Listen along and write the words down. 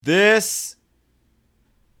This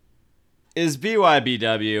is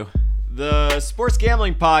BYBW, the sports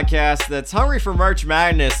gambling podcast that's hungry for March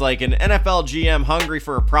Madness like an NFL GM hungry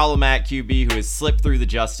for a problematic QB who has slipped through the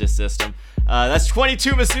justice system. That's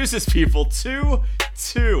 22 masseuses, people.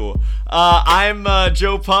 2-2. I'm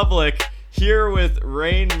Joe Public here with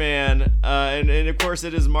Rain Man, and of course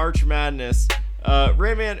it is March Madness.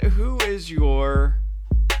 Rain Man, who is your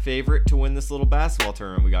favorite to win this little basketball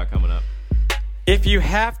tournament we got coming up? If you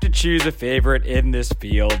have to choose a favorite in this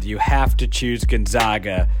field, you have to choose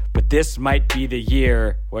Gonzaga. But this might be the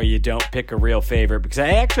year where you don't pick a real favorite because I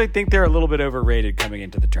actually think they're a little bit overrated coming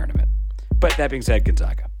into the tournament. But that being said,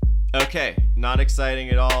 Gonzaga. Okay, not exciting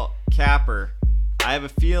at all. Capper, I have a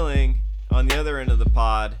feeling on the other end of the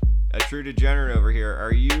pod, a true degenerate over here.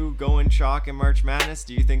 Are you going chalk in March Madness?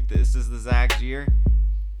 Do you think this is the Zags year?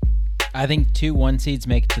 I think 2 1 seeds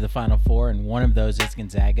make it to the Final Four, and one of those is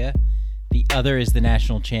Gonzaga. The other is the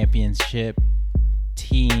national championship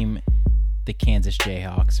team, the Kansas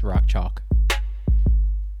Jayhawks. Rock chalk.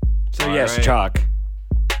 So All yes, right. chalk.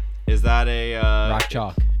 Is that a Rock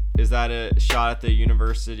chalk. Is that a shot at the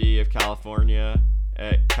University of California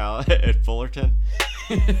at Fullerton?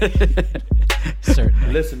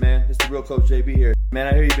 Certainly. Listen, man, it's the real Coach JB here. Man,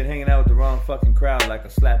 I hear you've been hanging out with the wrong fucking crowd like a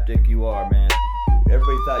slapdick you are, man.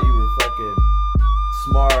 Everybody thought you were fucking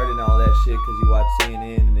smart and all that shit because you watch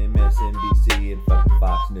CNN and MSNBC and fucking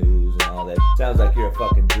Fox News and all that. Sounds like you're a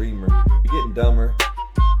fucking dreamer. You're getting dumber.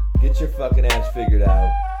 Get your fucking ass figured out.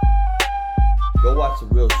 Go watch the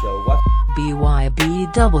real show. Watch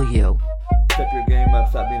BYBW. Step your game up.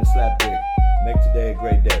 Stop being a slapdick. Make today a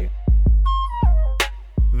great day.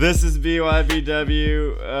 This is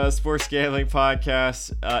BYBW Sports Gambling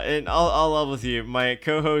Podcast, and I'll love with you. My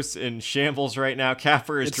co-host in shambles right now,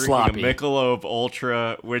 Capper, is It's drinking sloppy. a Michelob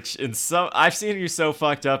Ultra, which I've seen you so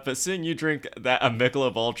fucked up, but seeing you drink a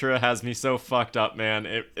Michelob Ultra has me so fucked up, man.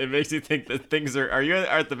 It makes you think that things are you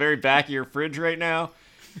at the very back of your fridge right now?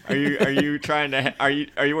 Are you trying to are you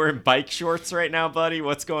wearing bike shorts right now, buddy?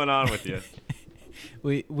 What's going on with you?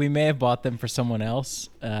 We may have bought them for someone else.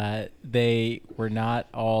 They were not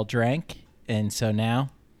all drank, and so now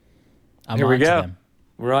I'm Here we on to go. them.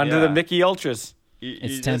 We're on to Yeah. the Mickey Ultras.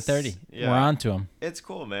 It's 10:30. Yeah. We're on to them. It's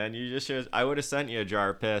cool, man. You just should. I would have sent you a jar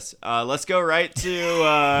of piss. Let's go right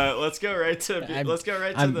to. Let's go right to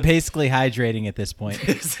I'm the. basically hydrating at this point.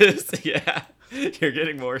 Yeah, you're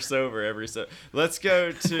getting more sober every so. Let's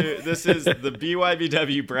go to. This is the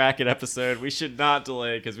BYBW bracket episode. We should not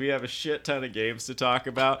delay because we have a shit ton of games to talk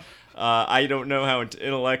about. I don't know how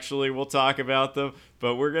intellectually we'll talk about them,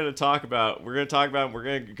 but we're gonna talk about. We're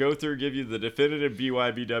gonna go through, give you the definitive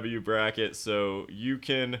BYBW bracket, so you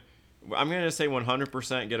can. I'm going to say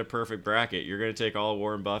 100% get a perfect bracket. You're going to take all of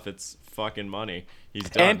Warren Buffett's fucking money. He's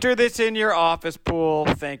done. Enter this in your office pool.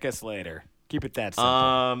 Thank us later. Keep it that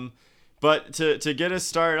simple. But to get us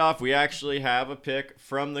started off, we actually have a pick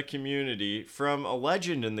from the community, from a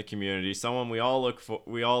legend in the community, someone we all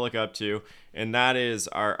look up to, and that is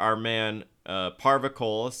our man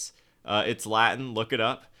Parvacolis. It's Latin. Look it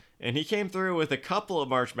up. And he came through with a couple of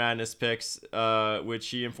March Madness picks, which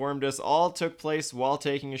he informed us all took place while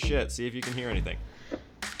taking a shit. See if you can hear anything.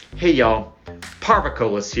 Hey y'all,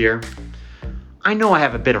 Parvacolis here. I know I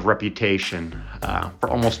have a bit of reputation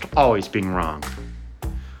for almost always being wrong.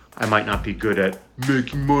 I might not be good at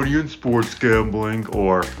making money in sports gambling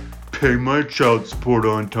or paying my child support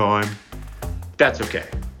on time. That's okay.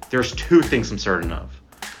 There's 2 things I'm certain of.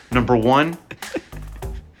 Number 1,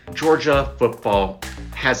 Georgia football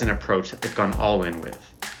has an approach that they've gone all in with.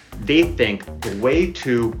 They think the way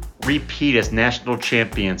to repeat as national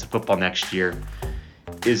champions of football next year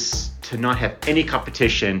is to not have any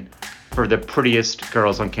competition for the prettiest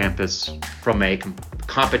girls on campus from a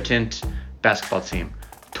competent basketball team.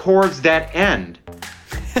 Towards that end,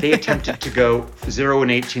 they attempted to go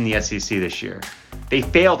 0-18 in the SEC this year. They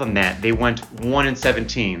failed on that. They went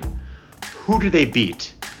 1-17. Who do they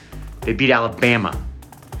beat? They beat Alabama.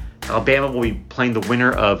 Alabama will be playing the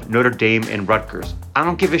winner of Notre Dame and Rutgers. I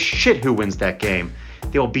don't give a shit who wins that game.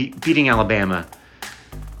 They will be beating Alabama.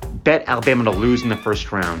 Bet Alabama to lose in the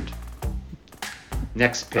first round.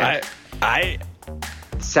 Next pick.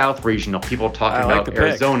 South Regional. People talking like about the pick.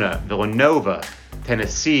 Arizona, Villanova,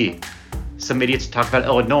 Tennessee. Some idiots talk about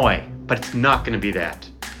Illinois, but it's not going to be that.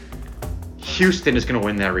 Houston is going to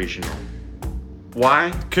win that regional.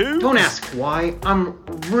 Why? Cougs? Don't ask why. I'm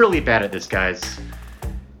really bad at this, guys.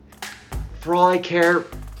 For all I care,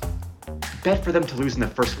 bet for them to lose in the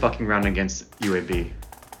first fucking round against UAB.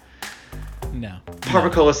 No.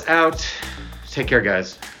 Parvacolis out. Take care,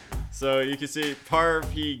 guys. So you can see Parv,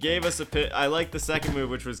 he gave us a pick. I like the second move,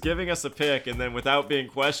 which was giving us a pick and then without being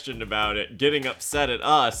questioned about it, getting upset at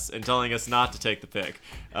us and telling us not to take the pick.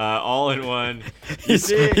 All in one. He's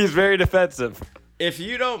very defensive. If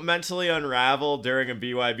you don't mentally unravel during a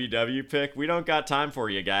BYBW pick, we don't got time for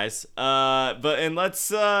you guys. Let's,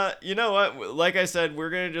 you know what? Like I said, we're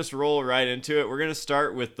going to just roll right into it. We're going to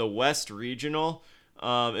start with the West Regional.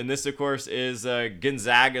 And this, of course, is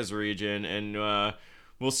Gonzaga's region. And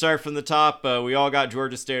we'll start from the top. We all got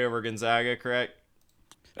Georgia State over Gonzaga, correct?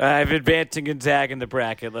 I've advanced to Gonzaga in the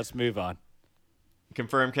bracket. Let's move on.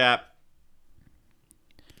 Confirm, Cap.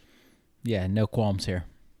 Yeah, no qualms here.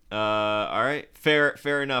 All right.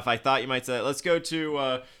 Fair enough. I thought you might say that. Let's go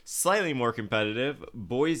to slightly more competitive.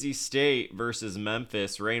 Boise State versus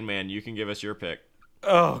Memphis. Rain Man, you can give us your pick.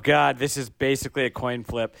 Oh, God, this is basically a coin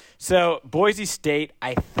flip. So Boise State,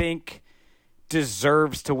 I think,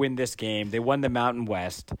 deserves to win this game. They won the Mountain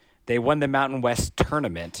West. They won the Mountain West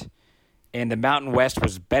tournament, and the Mountain West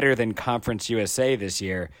was better than Conference USA this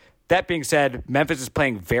year. That being said, Memphis is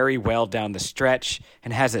playing very well down the stretch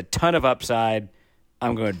and has a ton of upside.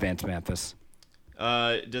 I'm going to advance Memphis.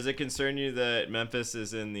 Does it concern you that Memphis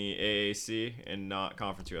is in the AAC and not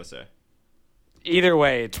Conference USA? Either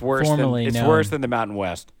way, it's worse than the Mountain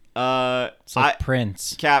West. It's like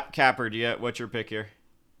Prince. Capper, what's your pick here?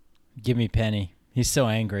 Give me Penny. He's so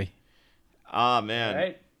angry. Ah,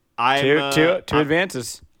 man. Right. Two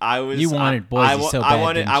advances. You wanted Boise so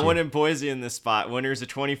bad, I wanted Boise in this spot. Winners of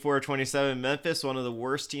 24-27. Memphis, one of the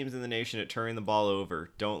worst teams in the nation at turning the ball over.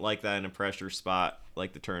 Don't like that in a pressure spot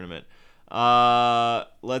like the tournament.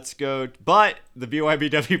 Let's go. But the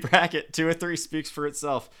BYBW bracket, 2 of 3 speaks for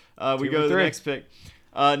itself. We go to the next pick.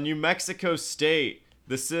 New Mexico State,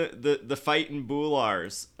 the fighting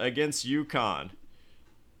Boulars against UConn.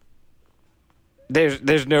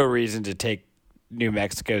 There's no reason to take New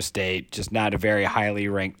Mexico State, just not a very highly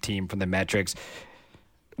ranked team from the metrics.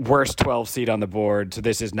 Worst 12 seed on the board, so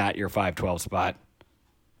this is not your 5-12 spot.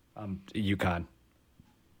 UConn.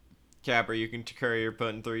 Capper, you can carry your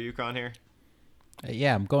putting through UConn here?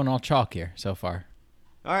 Yeah, I'm going all chalk here so far.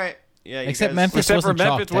 All right. Yeah, Except Memphis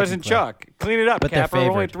wasn't chalk. Clean it up, but Capper.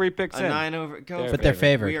 We're only 3 picks in. 9 over. But they're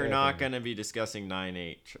favored. We are not going to be discussing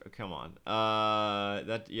 9-8. Come on.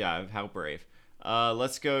 How brave.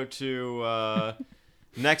 Let's go to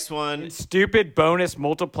next one. Stupid bonus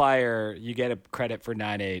multiplier. You get a credit for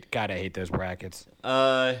 9-8. God, I hate those brackets.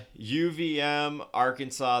 UVM,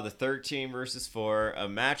 Arkansas, the 13 versus 4. A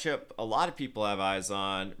matchup a lot of people have eyes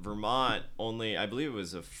on. Vermont only, I believe it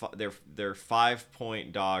was they're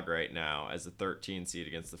 5-point dog right now as a 13 seed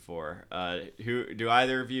against the 4. I'll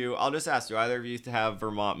just ask, do either of you have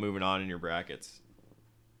Vermont moving on in your brackets?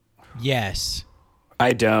 Yes.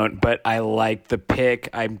 I don't, but I like the pick.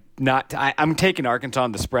 I'm taking Arkansas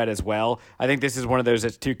on the spread as well. I think this is one of those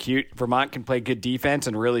that's too cute. Vermont can play good defense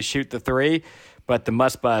and really shoot the 3, but the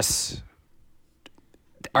must-bus.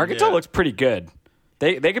 Arkansas looks pretty good.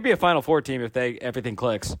 They could be a Final Four team if everything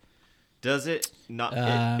clicks. Does it not?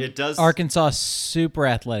 It does. Arkansas, super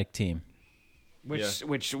athletic team.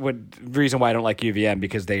 Which would reason why I don't like UVM,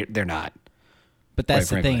 because they're not. But that's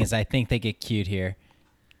the thing is, I think they get cute here.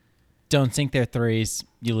 Don't sink their threes,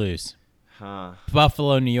 you lose. Huh.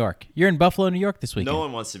 Buffalo, New York. You're in Buffalo, New York this weekend. No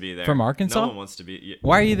one wants to be there. From Arkansas? No one wants to be.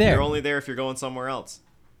 Why are you there? You're only there if you're going somewhere else.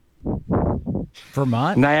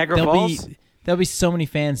 Vermont? Niagara Falls? There'll be so many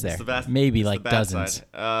fans there. Maybe like dozens.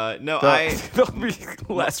 There'll be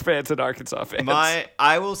less fans than Arkansas fans.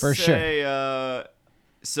 I will For say, sure.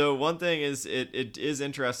 So one thing is, it is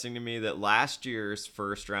interesting to me that last year's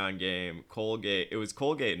first round game, it was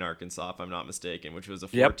Colgate in Arkansas, if I'm not mistaken, which was a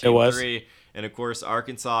 14-3. And of course,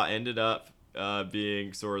 Arkansas ended up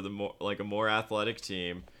being sort of a more athletic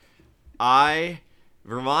team. Vermont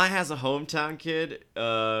has a hometown kid,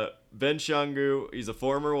 Ben Shungu. He's a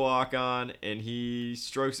former walk-on, and he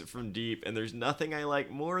strokes it from deep. And there's nothing I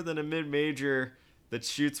like more than a mid-major that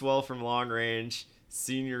shoots well from long range,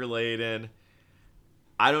 senior laden.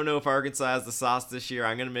 I don't know if Arkansas has the sauce this year.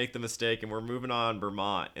 I'm going to make the mistake, and we're moving on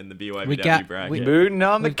Vermont in the BYBW bracket. Moving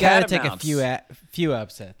on the We've got to Catamounts. take a few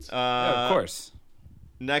upsets. Of course.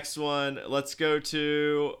 Next one, let's go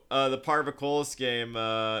to the Parvacolis game.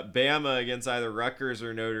 Bama against either Rutgers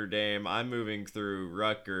or Notre Dame. I'm moving through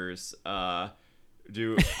Rutgers. I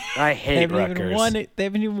hate Rutgers. They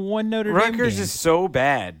haven't even won Notre Dame. Rutgers is so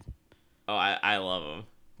bad. Oh, I love them.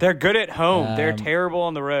 They're good at home. They're terrible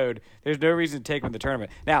on the road. There's no reason to take them in the tournament.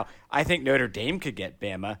 Now, I think Notre Dame could get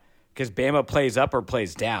Bama because Bama plays up or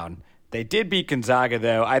plays down. They did beat Gonzaga,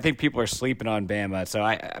 though. I think people are sleeping on Bama. So,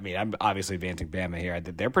 I'm obviously advancing Bama here.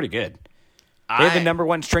 They're pretty good. They have the number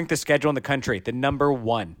 1 strength of schedule in the country. The number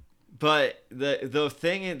 1. But the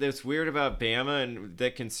thing that's weird about Bama and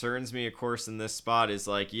that concerns me, of course, in this spot is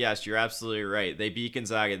like, yes, you're absolutely right. They beat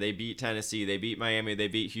Gonzaga, they beat Tennessee, they beat Miami, they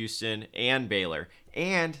beat Houston and Baylor.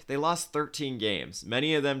 And they lost 13 games,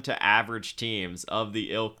 many of them to average teams of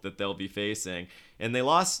the ilk that they'll be facing. And they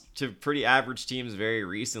lost to pretty average teams very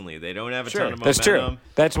recently. They don't have a ton of momentum. That's true.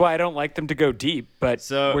 That's why I don't like them to go deep. But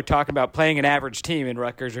So- we're talking about playing an average team in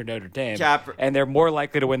Rutgers or Notre Dame. And they're more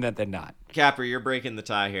likely to win that than not. Capper, you're breaking the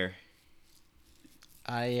tie here.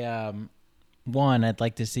 I'd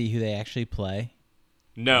like to see who they actually play.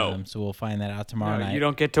 No. So we'll find that out tomorrow night. You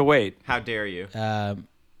don't get to wait. How dare you?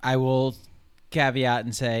 I will caveat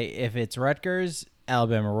and say if it's Rutgers,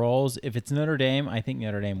 Alabama rolls. If it's Notre Dame, I think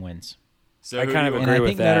Notre Dame wins. So I who kind of you- And agree I with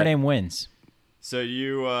think that. Notre Dame wins. So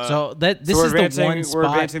you So this So is the one spot. We're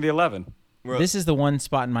advancing the 11. This is the one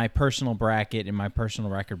spot in my personal bracket in my personal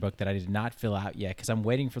record book that I did not fill out yet because I'm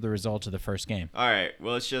waiting for the results of the first game. All right.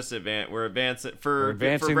 Well, let's just advance. We're advancing for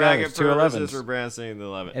advancing bracket those, two purposes. 11s. We're advancing the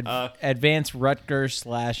 11. Advance Rutgers /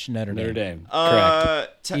 Notre Dame. Notre Dame.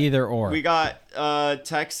 Correct. Either or. We got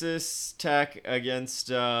Texas Tech against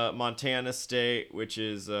Montana State, which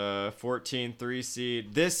is 14-3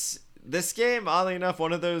 seed. This game, oddly enough,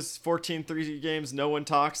 one of those 14-3 games no one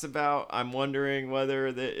talks about. I'm wondering whether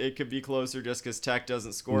it could be closer just because Tech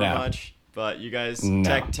doesn't score No. much. But you guys, No,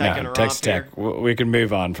 Tech in a romp Tech's here. Tech. We can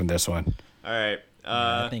move on from this one. All right.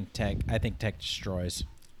 I think Tech destroys.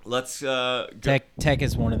 Let's go. Tech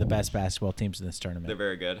is one of the best basketball teams in this They're tournament.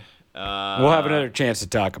 very good. We'll have another chance to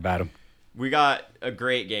talk about them. We got a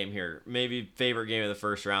great game here. Maybe favorite game of the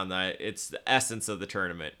first round. It's the essence of the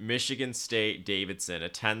tournament. Michigan State Davidson, a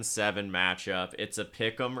 10-7 matchup. It's a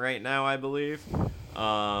pick'em right now, I believe.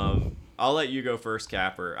 I'll let you go first,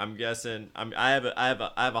 Capper. I'm guessing. I have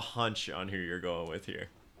a hunch on who you're going with here.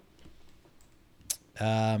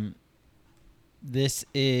 This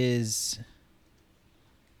is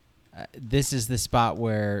the spot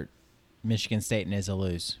where Michigan State and Izza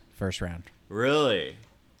lose first round. Really?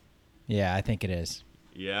 Yeah, I think it is.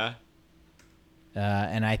 Yeah.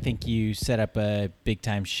 And I think you set up a big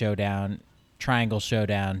time triangle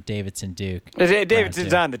showdown, Davidson Duke.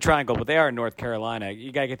 Davidson's on the triangle, but they are in North Carolina.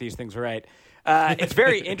 You got to get these things right. It's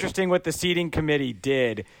very interesting what the seating committee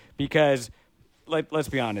did because, let's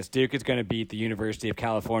be honest, Duke is going to beat the University of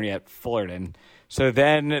California at Fullerton. So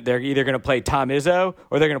then they're either going to play Tom Izzo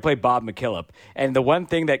or they're going to play Bob McKillop. And the one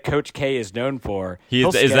thing that Coach K is known for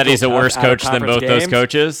Is that he's a worse coach than both those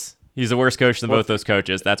coaches? He's a worse coach than both those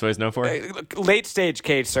coaches. That's what he's known for? Late stage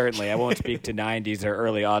K, certainly. I won't speak to 90s or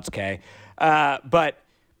early aughts K. But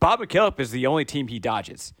Bob McKillop is the only team he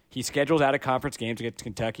dodges. He schedules out of conference games against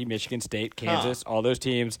Kentucky, Michigan State, Kansas, all those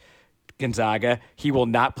teams, Gonzaga. He will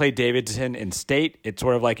not play Davidson in state. It's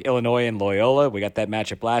sort of like Illinois and Loyola. We got that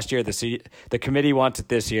matchup last year. The committee wants it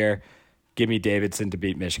this year. Give me Davidson to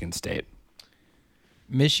beat Michigan State.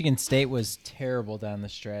 Michigan State was terrible down the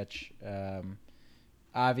stretch.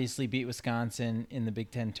 Obviously beat Wisconsin in the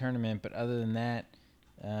Big Ten tournament, but other than that,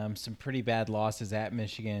 some pretty bad losses at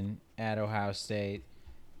Michigan, at Ohio State.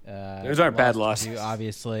 Those aren't bad lost to losses. Purdue,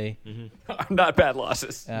 obviously. Not bad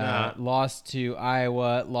losses. Lost to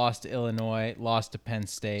Iowa, lost to Illinois, lost to Penn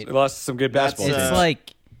State. We lost some good basketball It's teams.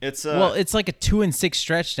 like it's like a 2-6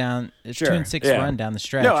 stretch down. It's Sure, 2-6 yeah. run down the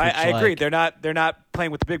stretch. No, which, I agree. like, They're not playing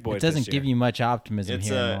with the big boys. it doesn't this give year. you much optimism It's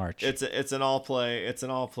here in March. it's an all play. It's an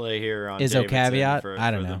all play here on Izzo Davidson caveat? for I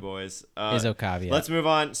don't the know. boys. Izzo caveat. Let's move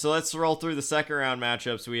on. So let's roll through the second round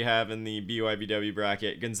matchups we have in the BYBW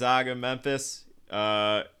bracket. Gonzaga, Memphis.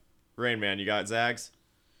 Rain Man, you got Zags?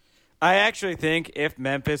 I actually think if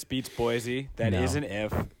Memphis beats Boise, that No. is an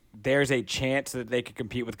if. There's a chance that they could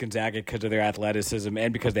compete with Gonzaga because of their athleticism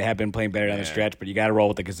and because they have been playing better down the stretch, but you got to roll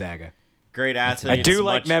with the Gonzaga. Great athletes. I do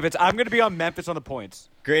like Memphis. I'm going to be on Memphis on the points.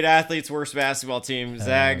 Great athletes, worst basketball team.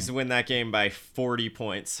 Zags win that game by 40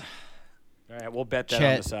 points. All right, we'll bet that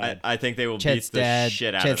on the side. I think they will Chet's beat the dad-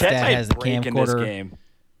 shit out Chet's of Chet them. dad might has the break in this camcorder. game.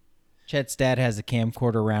 Chet's dad has a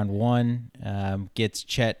camcorder round 1. Gets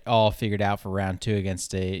Chet all figured out for round 2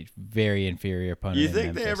 against a very inferior opponent. You in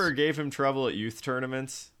think they Memphis. ever gave him trouble at youth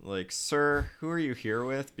tournaments? Like, sir, who are you here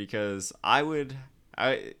with? Because I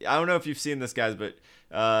don't know if you've seen this, guys, but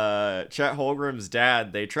Chet Holmgren's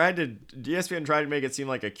dad, ESPN tried to make it seem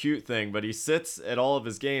like a cute thing, but he sits at all of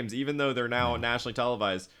his games, even though they're now nationally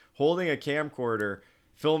televised, holding a camcorder,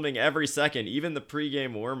 filming every second, even the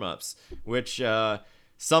pregame warm-ups, which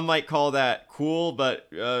some might call that cool, but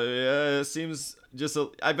it seems just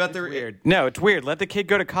I bet they're Weird. No, it's weird. Let the kid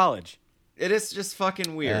go to college. It is just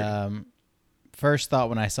fucking weird. First thought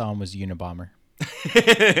when I saw him was Unabomber.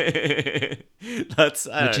 That's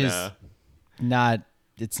I Which don't is know. not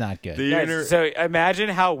it's not good. Guys, so imagine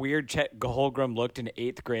how weird Chet Holmgren looked in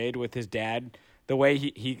 8th grade with his dad. The way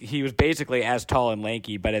he was basically as tall and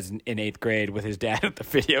lanky, but as in 8th grade with his dad at the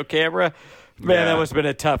video camera. Man, that must have been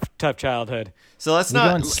a tough childhood. So let's we not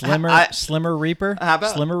going Slimmer Reaper. How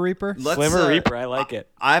about Slimmer Reaper? Slimmer Reaper, I like it.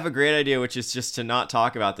 I have a great idea, which is just to not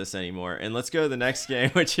talk about this anymore, and let's go to the next game,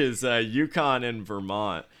 which is UConn and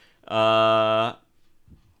Vermont.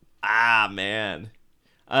 Man.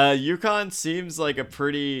 UConn seems like a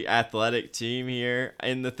pretty athletic team here,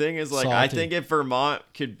 and the thing is, like, Salty. I think if Vermont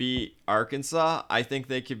could beat Arkansas, I think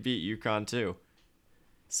they could beat UConn too.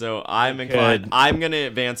 So I'm inclined. I'm going to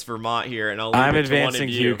advance Vermont here, and I'll leave I'm it to one of advancing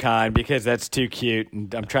you. UConn because that's too cute,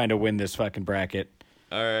 and I'm trying to win this fucking bracket.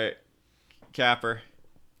 All right, Capper.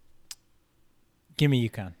 Give me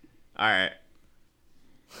UConn. All right.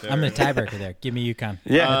 I'm the tiebreaker there. Give me UConn.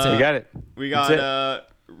 Yeah, That's it. you got it. We That's got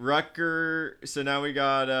Rutgers. So now we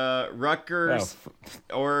got Rutgers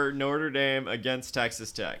or Notre Dame against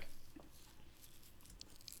Texas Tech.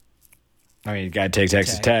 I mean, you got to take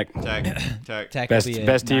Texas Tech. Tech. Tech Best- will be a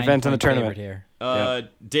best defense in the 9-point tournament. favorite Here.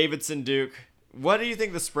 Davidson Duke. What do you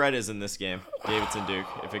think the spread is in this game? Davidson Duke,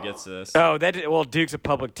 if it gets to this. Oh, Duke's a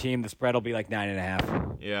public team. The spread will be like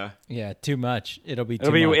 9.5. Yeah. Yeah, too much. It'll be too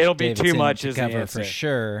It'll be- much. it'll be too Davidson much to is the cover answer. for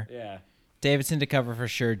sure. Yeah. Davidson to cover for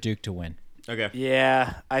sure. Duke to win. Okay.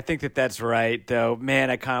 Yeah, I think that's right, though. Man,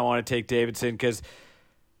 I kind of want to take Davidson because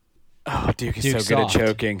Duke is Duke's so good soft. at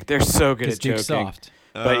choking. They're so good Because at choking. Duke's soft.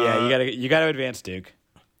 But yeah, you gotta advance Duke.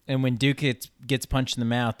 And when Duke gets punched in the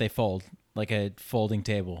mouth, they fold like a folding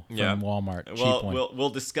table from Yeah. Walmart. Cheap Well, one. we'll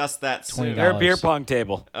discuss that soon. $20. They're a beer pong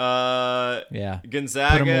table. Yeah.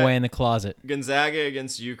 Gonzaga. Put them away in the closet. Gonzaga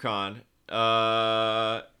against UConn.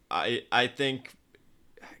 I think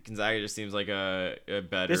Gonzaga just seems like a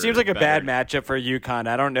better. It seems like a better- bad matchup for UConn.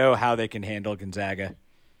 I don't know how they can handle Gonzaga.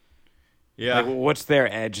 Yeah. Like, what's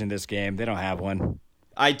their edge in this game? They don't have one.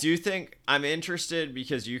 I do think I'm interested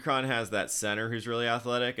because UConn has that center who's really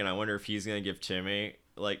athletic, and I wonder if he's going to give Timmy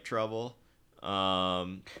like trouble.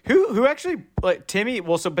 Who actually like Timmy?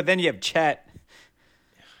 Well, but then you have Chet.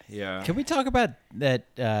 Yeah. Can we talk about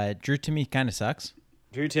that? Drew Timme kind of sucks.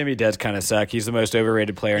 Drew Timmy does kind of suck. He's the most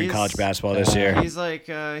overrated player in He's- college basketball this year. He's like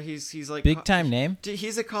he's like Big time name.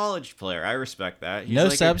 He's a college player. I respect that. He's No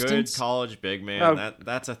like a substance? good college big man. Oh.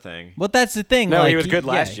 That's a thing. Well, that's the thing. No, like, he was good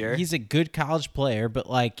last year. He's a good college player, but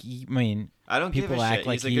like, I don't people give a act shit.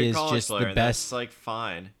 like He's a he good is college just player. the and best. That's like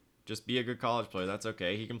fine. Just be a good college player. That's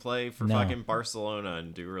okay. He can play for No. fucking Barcelona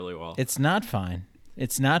and do really well. It's not fine.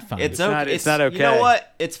 It's not fine. It's not- it's not okay. You know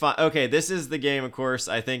what? It's fine. Okay, this is the game, of course.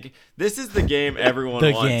 I think this is the game everyone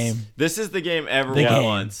The wants. game. This is the game everyone game.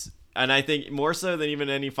 wants. And I think more so than even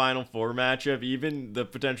any Final Four matchup, even the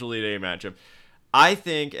potential Elite Eight matchup, I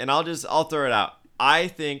think, and I'll throw it out. I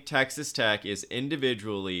think Texas Tech is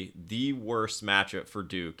individually the worst matchup for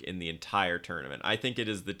Duke in the entire tournament. I think it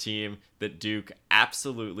is the team that Duke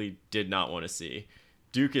absolutely did not want to see.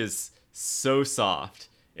 Duke is so soft,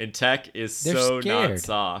 and Tech is They're so not scared.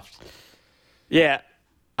 soft. Yeah.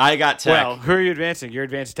 I got Tech. Well, who are you advancing? You're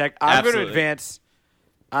advancing Tech. I'm going to Absolutely. advance.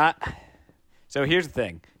 So here's the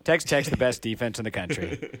thing. Texas Tech's the best defense in the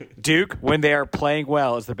country. Duke, when they are playing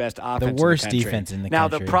well, is the best offense. worst in the country. defense in the now,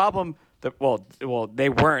 country. the problem. Well, they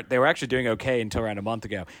weren't. They were actually doing okay until around a month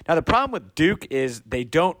ago. Now, the problem with Duke is they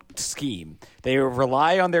don't scheme. They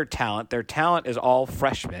rely on their talent. Their talent is all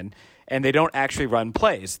freshmen, and they don't actually run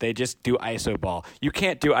plays. They just do iso ball. You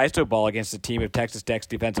can't do iso ball against a team of Texas Tech's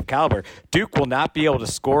defensive caliber. Duke will not be able to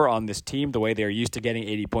score on this team the way they're used to getting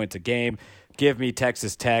 80 points a game. Give me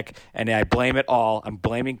Texas Tech, and I blame it all. I'm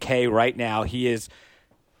blaming K right now. He is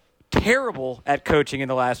terrible at coaching in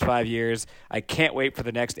the last 5 years. I can't wait for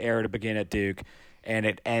the next era to begin at Duke, and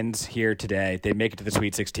it ends here today. They make it to the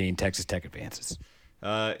Sweet 16. Texas Tech advances.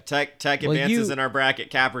 Tech Well, advances you- in our bracket.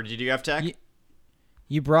 Capper, did you have Tech?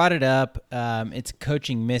 You brought it up. It's a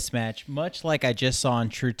coaching mismatch, much like I just saw on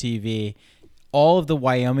True TV. All of the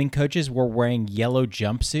Wyoming coaches were wearing yellow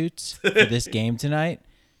jumpsuits for this game tonight.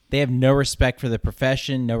 They have no respect for the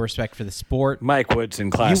profession, no respect for the sport. Mike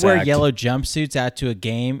Woodson, class You wear act. yellow jumpsuits out to a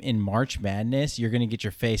game in March Madness, you're going to get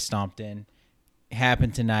your face stomped in.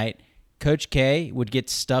 Happened tonight. Coach K would get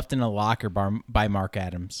stuffed in a locker by Mark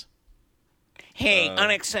Adams. Hey,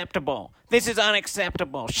 unacceptable. This is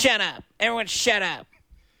unacceptable. Shut up. Everyone shut up.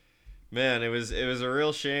 Man, it was a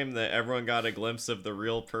real shame that everyone got a glimpse of the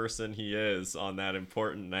real person he is on that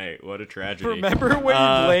important night. What a tragedy. Remember when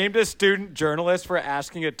you blamed a student journalist for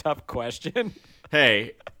asking a tough question?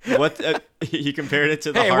 Hey, what he compared it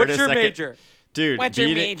to the Hey, what's hardest your second- major? Dude, What's your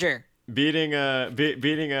major? beating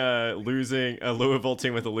a Louisville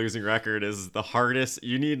team with a losing record is the hardest.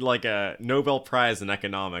 You need like a Nobel Prize in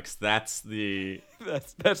economics. That's the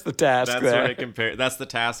That's the task. that's there. what it compares. That's the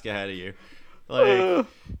task ahead of you. Like,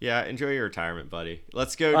 yeah, enjoy your retirement, buddy.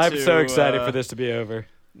 Let's go. I'm to, so excited for this to be over.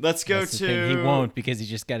 Let's go That's the to. thing. He won't because he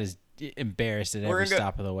just got his embarrassed at every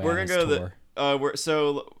stop of the way. We're on gonna his go tour. we're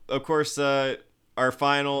so of course our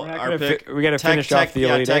final We're not our gonna pick. we gotta Tech, finish off the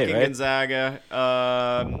Elite Tech Eight, and right? Gonzaga.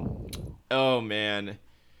 Oh man,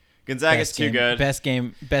 Gonzaga's Best too game, good. Best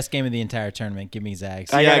game of the entire tournament. Give me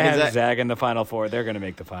Zags. I Yeah, gotta have Gonzaga- Zaga in the Final Four. They're gonna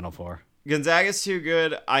make the Final Four. Gonzaga's too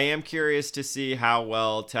good. I am curious to see how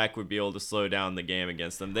well Tech would be able to slow down the game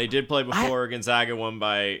against them. They did play before. Gonzaga won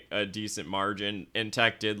by a decent margin, and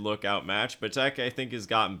Tech did look outmatched. But Tech, I think, has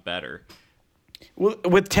gotten better. Well,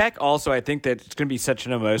 with Tech also, I think that it's going to be such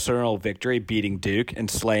an emotional victory beating Duke and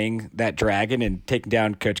slaying that dragon and taking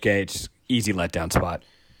down Coach K. It's easy letdown spot.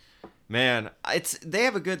 Man, they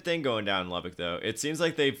have a good thing going down in Lubbock, though. It seems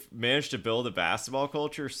like they've managed to build a basketball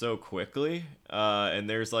culture so quickly, and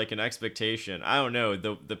there's like an expectation. I don't know,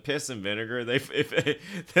 the piss and vinegar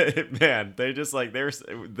man, they just like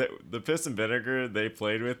the piss and vinegar they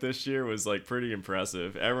played with this year was like pretty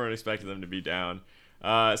impressive. Everyone expected them to be down.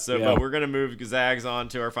 But we're gonna move Zags on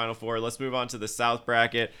to our Final Four. Let's move on to the South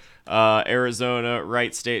bracket. Arizona,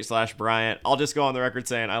 Wright State / Bryant. I'll just go on the record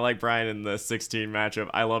saying I like Bryant in the 16 matchup.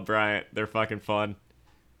 I love Bryant. They're fucking fun.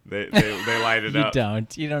 They light it up.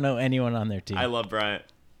 You don't know anyone on their team. I love Bryant.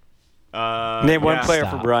 Name one yeah. player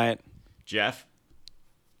Stop. for Bryant. Jeff.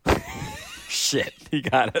 Shit, he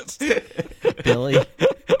got us. Billy.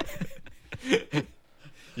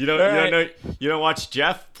 You don't watch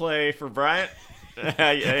Jeff play for Bryant?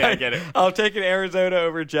 I get it. I'll take an Arizona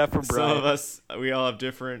over Jeff from Some Bryant. of us, we all have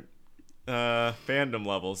different fandom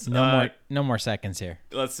levels. No more seconds here.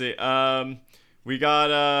 Let's see. We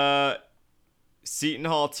got Seton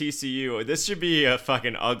Hall TCU. This should be a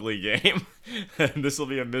fucking ugly game. This will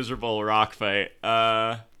be a miserable rock fight.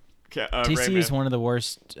 TCU is one of the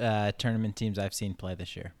worst tournament teams I've seen play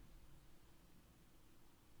this year.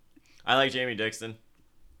 I like Jamie Dixon.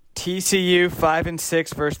 TCU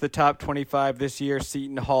 5-6 versus the top 25 this year.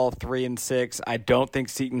 Seton Hall 3-6. I don't think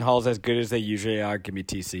Seton Hall's as good as they usually are. Give me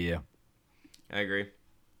TCU. I agree.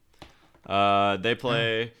 They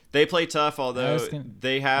play tough, although I was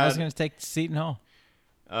going to take Seton Hall.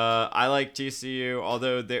 I like TCU,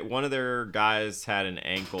 although one of their guys had an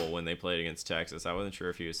ankle when they played against Texas. I wasn't sure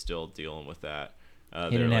if he was still dealing with that. He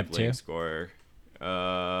didn't have leading two? scorer.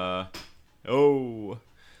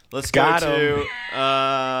 Let's Got go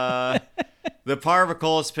to the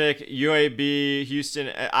Parvacolas pick, UAB, Houston.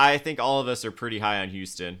 I think all of us are pretty high on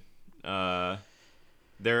Houston.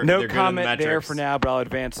 They're No good in comment there metrics. for now, but I'll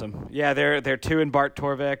advance them. Yeah, they're 2 in Bart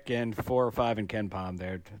Torvik and 4 or 5 in Ken Palm.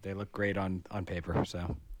 They look great on paper,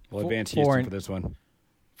 so we'll advance Houston for this one.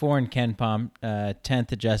 4 in Ken Palm,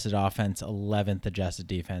 10th adjusted offense, 11th adjusted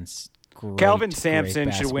defense. Calvin Great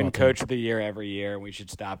Sampson should win basketball Coach team. of the Year every year, and we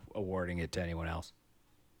should stop awarding it to anyone else.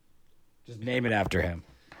 Just name it after him.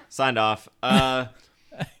 Signed off.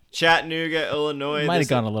 Chattanooga, Illinois. Might have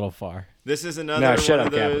gone a little far. This is another No, shut one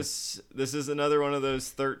up, of Kaplan. those. This is another one of those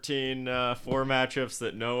 13 4 matchups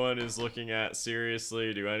that no one is looking at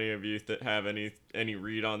seriously. Do any of you have any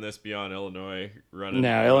read on this beyond Illinois running?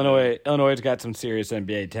 No, Illinois's got some serious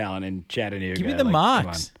NBA talent, and Chattanooga. Give me the come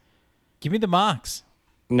mocks. on. Give me the mocks.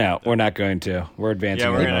 No, we're not going to. We're advancing.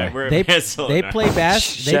 Yeah, Illinois. we're They advanced they Illinois. play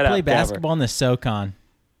Shut up, Gabber. basketball in the SoCon.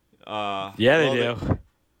 Yeah, they well, do.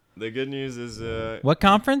 The good news is What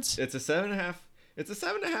conference? it's a 7.5. It's a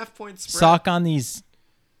 7.5 point spread. Sock on these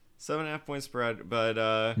 7.5 point spread.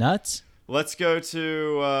 But nuts. let's go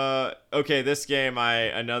to this game.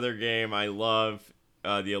 Another game I love.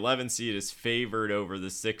 The 11 seed is favored over the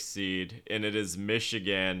 6 seed, and it is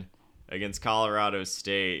Michigan against Colorado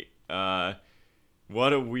State.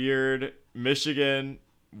 What a weird Michigan.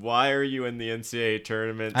 Why are you in the NCAA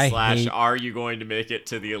tournament? Are you going to make it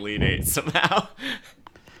to the Elite Eight somehow?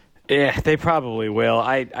 Yeah, they probably will.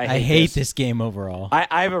 I hate this game overall.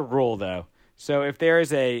 I have a rule though. So if there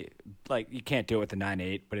is you can't do it with the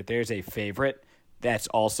 9-8, but if there's a favorite that's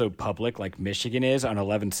also public, like Michigan is on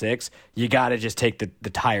 11-6, you got to just take the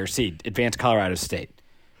higher seed, advance Colorado State.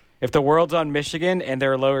 If the world's on Michigan and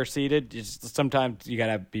they're lower seeded, sometimes you got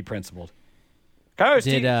to be principled. Colorado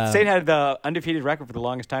State had the undefeated record for the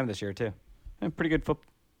longest time this year too. Pretty good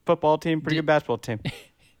football team, pretty good basketball team.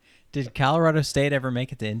 Did Colorado State ever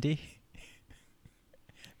make it to Indy?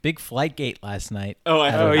 Big flight gate last night. Oh,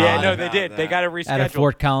 They did. They got it rescheduled. Out of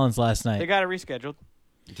Fort Collins last night. They got it rescheduled.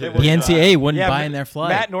 The NCAA wouldn't buy in their flight.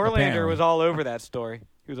 Matt Norlander apparently. was all over that story.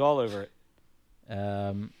 He was all over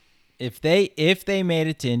it. If they made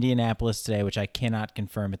it to Indianapolis today, which I cannot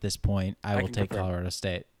confirm at this point, I will can take confirm. Colorado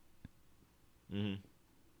State.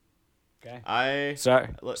 Okay. Sorry.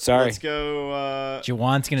 Sorry. Let's go.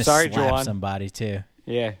 Juwan's gonna Sorry, slap Juwan. somebody too.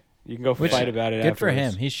 Yeah, you can go fight about it. Good for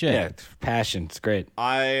afterwards. him. He should. Yeah, passion. It's great.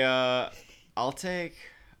 I'll take.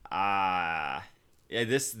 Yeah.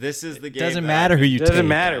 This is the game. Doesn't that matter who you Doesn't take.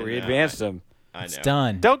 matter. I We know. advanced them. I know. It's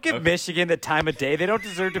done. Don't give Michigan the time of day. They don't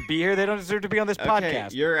deserve to be here. They don't deserve to be on this Okay,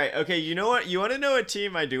 podcast. you're right. Okay, you know what? You want to know a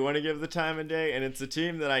team I do want to give the time of day, and it's a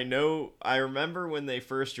team that I know. I remember when they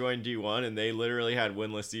first joined D1, and they literally had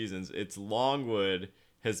winless seasons. It's Longwood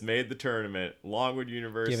has made the tournament. Longwood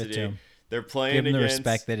University. 'em. They're playing Give them the against.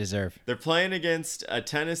 respect they deserve. They're playing against a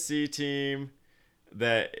Tennessee team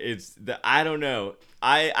that I don't know.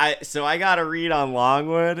 So I got a read on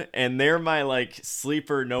Longwood, and they're my like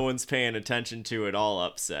sleeper no one's paying attention to at all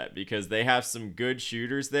upset because they have some good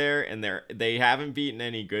shooters there, and they haven't beaten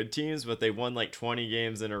any good teams, but they won like 20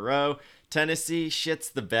 games in a row. Tennessee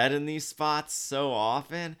shits the bed in these spots so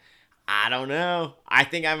often. I don't know. I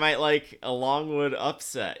think I might like a Longwood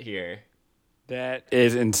upset here. That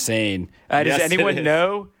is insane. Does Yes, it anyone is.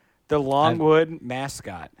 know the Longwood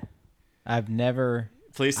mascot? I've never.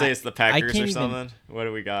 Please say it's the I Packers can't or even- something. What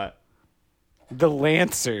do we got? The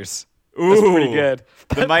Lancers. Ooh, That's pretty good.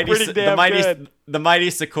 The That's mighty, pretty damn good. the mighty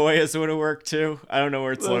Sequoias would have worked too. I don't know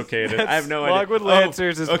where it's located. I have no idea. Longwood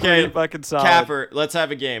Lancers is pretty fucking solid. Capper, let's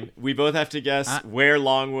have a game. We both have to guess where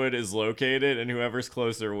Longwood is located, and whoever's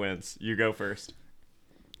closer wins. You go first.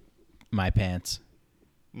 My pants.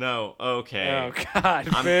 No, okay. Oh God!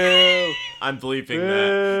 Boo! I'm bleeping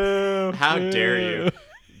Boo! that. How dare you?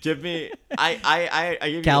 Give me. I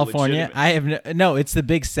give you California. A I have no. It's the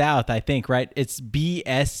Big South. I think right. It's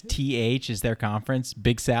BSTH is their conference.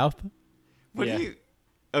 Big South. what Yeah. do you?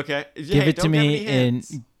 Okay. Give it to me in.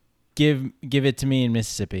 Give it to me in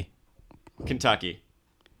Mississippi. Kentucky.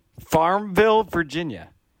 Farmville, Virginia.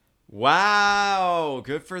 Wow,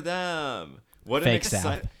 good for them. What Fake an South.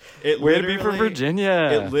 exciting! It Way to be for literally- Virginia.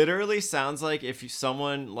 It literally sounds like if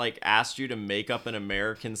someone like asked you to make up an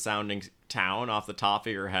American sounding town off the top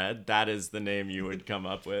of your head, that is the name you would come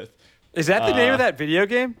up with. Is that the name of that video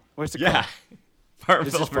game? What's it Yeah. called? Farmville,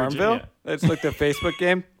 Is this Farmville? Virginia. It's like the Facebook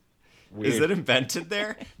game. Is Weird. it invented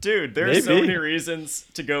there? Dude, there's so Maybe. many reasons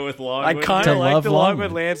to go with I Longwood. kind To of like love the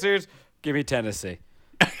Longwood Longwood. Lancers. Give me Tennessee.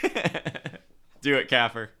 Do it,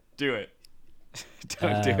 Caffer. Do it.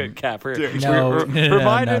 Don't do it, Capper. No, no,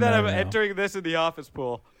 Reminder no, that no, I'm no. entering this in the office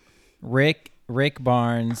pool. Rick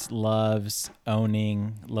Barnes loves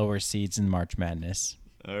owning lower seeds in March Madness.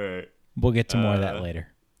 All right. We'll get to more of that later.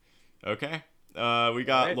 Okay. We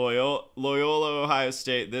got Right. Loyola, Ohio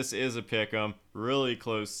State. This is a pick'em. Really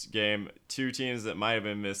close game. Two teams that might have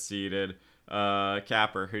been misseeded.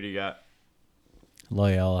 Capper, who do you got?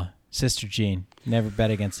 Loyola. Sister Jean. Never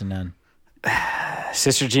bet against a nun.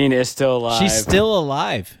 Sister Jean is still alive. She's still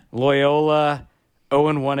alive. Loyola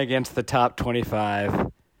 0-1 against the top 25.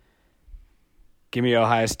 Give me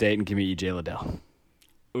Ohio State and give me EJ Liddell.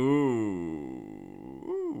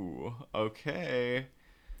 Ooh. Okay.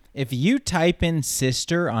 If you type in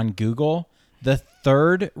sister on Google, the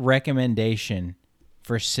third recommendation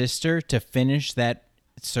for sister to finish that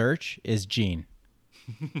search is Jean.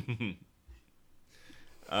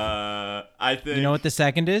 I think. You know what the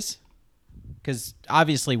second is? Because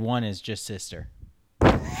obviously one is just sister.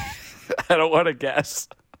 I don't want to guess.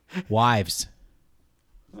 Wives.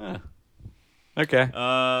 Okay.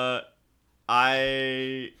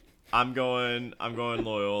 I'm going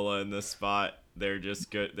Loyola in this spot. They're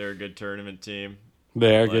just good. They're a good tournament team.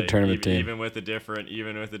 They're a Like, good tournament team. Even with a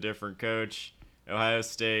different coach. Ohio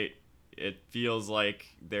State, it feels like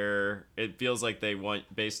they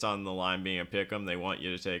want, based on the line being a pick'em, they want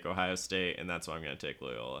you to take Ohio State, and that's why I'm going to take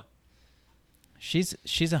Loyola. She's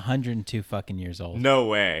 102 fucking years old. No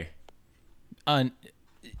way.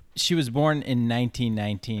 She was born in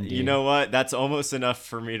 1919, dude. You know what? That's almost enough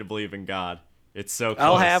for me to believe in God. It's so close.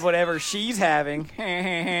 I'll have whatever she's having.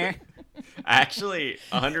 Actually,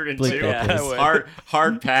 102 Bleep that, is please.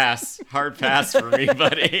 hard pass. Hard pass for me,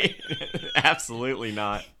 buddy. Absolutely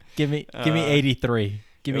not. Give me 83.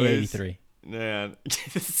 Give me It was- 83. Man,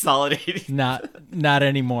 solid 80. Not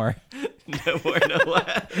anymore. No more, no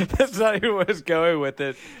less. That's not even what I was going with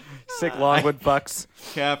it. Sick Longwood fucks.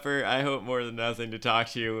 Capper, I hope more than nothing to talk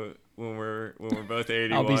to you when we're both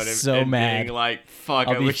 81. I'll be and, so and mad. Being like, fuck,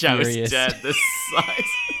 I'll I be wish I was furious. dead. This sucks.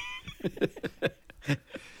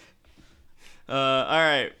 All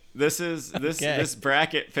right. This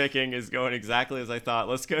bracket picking is going exactly as I thought.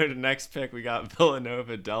 Let's go to next pick. We got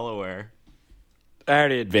Villanova, Delaware. I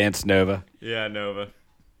already advanced Nova. Yeah, Nova.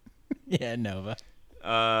 Yeah, Nova.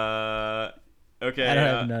 Okay.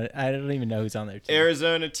 I don't even know who's on there. Too.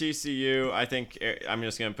 Arizona, TCU. I think I'm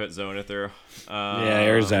just gonna put Zona through. Yeah,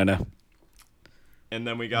 Arizona. And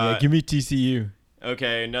then we Yeah, got. give me TCU.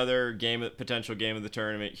 Okay, another potential game of the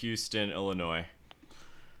tournament: Houston, Illinois.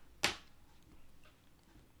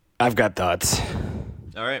 I've got thoughts.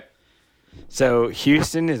 All right. So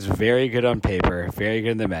Houston is very good on paper, very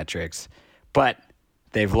good in the metrics, but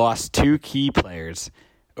they've lost 2 key players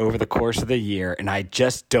over the course of the year, and I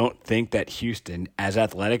just don't think that Houston, as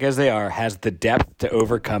athletic as they are, has the depth to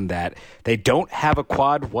overcome that. They don't have a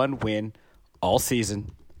quad 1 win all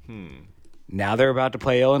season. Now they're about to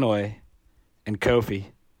play Illinois and Kofi.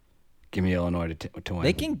 Give me Illinois to win.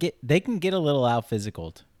 They can get a little out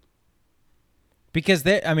physicaled. Because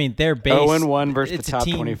they're base 0-1 versus the it's a top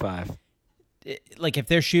team, 25. Like if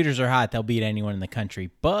their shooters are hot, they'll beat anyone in the country.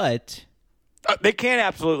 But They can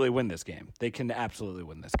absolutely win this game. They can absolutely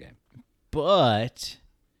win this game. But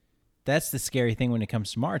that's the scary thing when it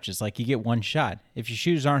comes to March. It's like you get one shot. If your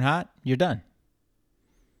shooters aren't hot, you're done.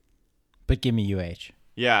 But give me UH.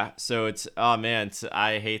 Yeah, so it's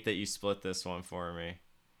I hate that you split this one for me.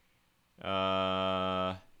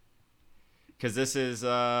 Cuz this is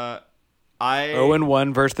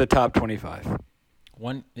 0-1 versus the top 25.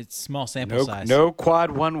 It's small sample size. No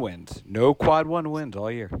quad 1 wins. No quad 1 wins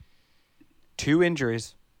all year. 2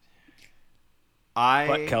 injuries.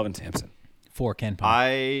 But Kelvin Sampson. 4 Ken Pom.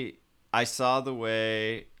 I saw the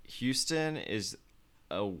way Houston is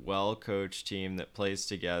a well-coached team that plays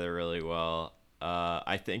together really well.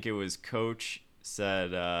 I think it was Coach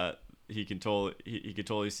said he could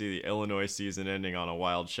totally see the Illinois season ending on a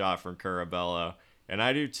wild shot from Curabello, and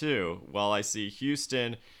I do too. While I see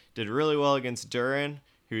Houston did really well against Duran,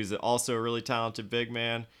 who's also a really talented big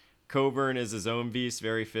man. Coburn is his own beast,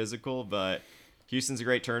 very physical, but Houston's a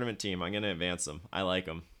great tournament team. I'm going to advance them. I like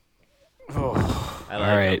them. All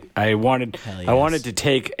right. I wanted to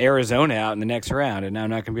take Arizona out in the next round, and now I'm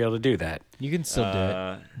not going to be able to do that. You can still do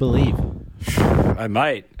it. Believe. I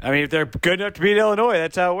might. I mean, if they're good enough to beat Illinois,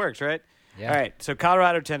 that's how it works, right? Yeah. All right. So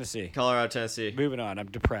Colorado, Tennessee. Colorado, Tennessee. Moving on. I'm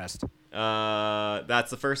depressed. That's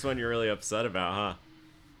the first one you're really upset about, huh?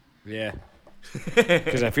 Yeah.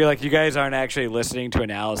 Because I feel like you guys aren't actually listening to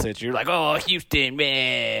analysis. You're like, oh, Houston,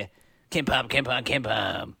 meh. Ken Pom. Ken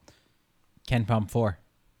Pom 4.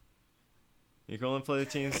 You can only play the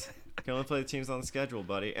teams. You can only play the teams on the schedule,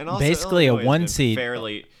 buddy. And also, basically Illinois a 1 seed.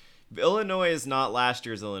 Illinois is not last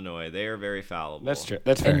year's Illinois. They are very fallible. That's true.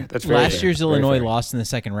 That's fair. And That's very last fair. year's Very Illinois fair. lost in the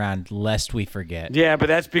second round, lest we forget. Yeah, but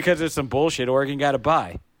that's because of some bullshit Oregon got to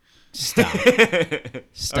buy. Stop.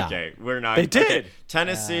 Stop. Okay, we're not. They did. Okay.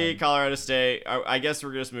 Tennessee, Colorado State. I guess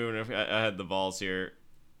we're just moving ahead the balls here.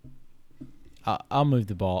 I'll move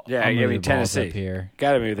the ball. Yeah, I'll give move me the balls Tennessee. up here.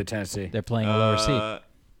 Got to move the Tennessee. They're playing a lower seed.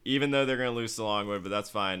 Even though they're going to lose to Longwood, but that's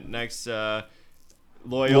fine. Next, Loyola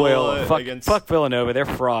against... Fuck Villanova. They're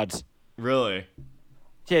frauds. Really?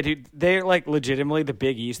 Yeah, dude. They're like legitimately the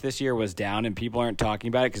Big East this year was down, and people aren't talking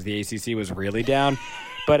about it because the ACC was really down.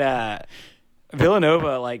 But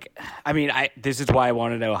Villanova, like, I mean, this is why I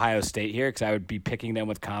wanted Ohio State here because I would be picking them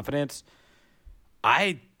with confidence.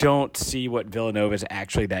 I don't see what Villanova is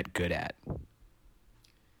actually that good at.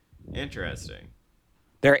 Interesting.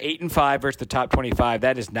 They're 8-5 versus the top 25.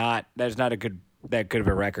 That is not that good of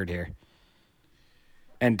a record here.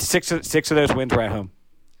 And six of those wins were at home.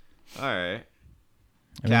 All right.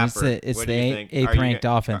 I mean, Capper, it's what the do you think? eighth Are you ranked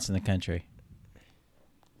gonna- offense in the country.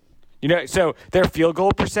 You know, so their field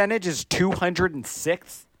goal percentage is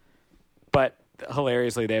 206th, but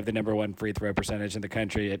hilariously, they have the number 1 free throw percentage in the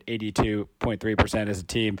country at 82.3% as a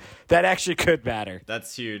team. That actually could matter.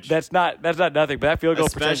 That's huge. That's not nothing, but that field goal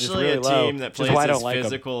percentage is Especially really a low. team that which is plays why I don't as like 'em.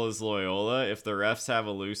 physical as Loyola. If the refs have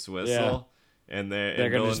a loose whistle and They're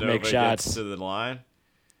gonna just make shots gets to the line,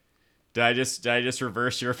 did I just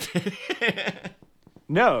reverse your opinion?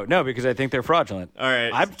 No, because I think they're fraudulent. All right.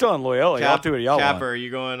 I'm still on Loyola. Y'all do what y'all Capper, want. are you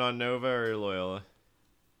going on Nova or Loyola?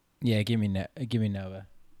 Yeah, give me Nova.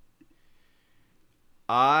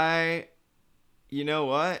 You know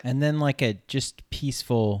what? And then like a just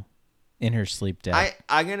peaceful inner sleep day.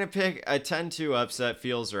 I'm going to pick a 10-2 upset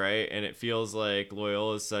feels right, and it feels like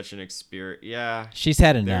Loyola is such an experience. Yeah. She's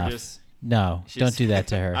had they're enough. just- No, she's- don't do that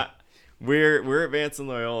to her. We're advancing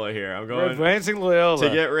Loyola here. I'm We're going advancing Loyola.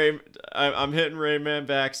 to get Ray. I'm hitting Rayman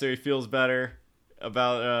back so he feels better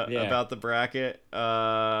about the bracket.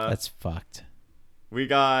 That's fucked. We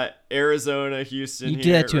got Arizona, Houston. You here,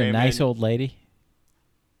 do that to a Rayman. nice old lady?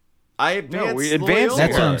 I advanced. we advanced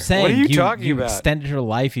That's what Loyola. I'm saying. What are you talking you about? extended her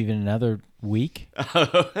life even another week.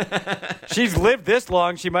 She's lived this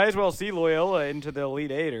long. She might as well see Loyola into the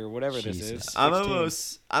Elite Eight or whatever this Jesus. is. I'm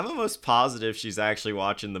 16. almost positive she's actually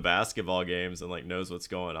watching the basketball games and like knows what's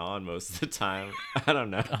going on most of the time. I don't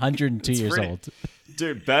know. 102 It's years pretty- old.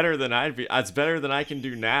 Dude, better than I'd be. It's better than I can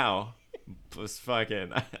do now. Was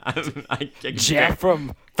fucking. I Jeff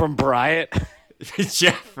from Bryant.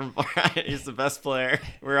 Jeff from Bryant. He's the best player.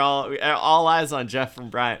 We're all eyes on Jeff from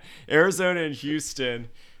Bryant. Arizona and Houston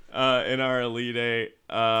in our Elite Eight.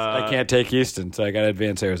 I can't take Houston, so I got to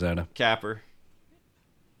advance Arizona. Capper.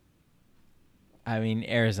 I mean,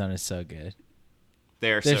 Arizona's so good.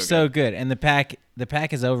 They're They're so so good. good, and the pack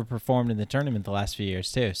has overperformed in the tournament the last few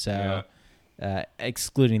years too. So,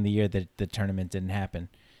 excluding the year that the tournament didn't happen,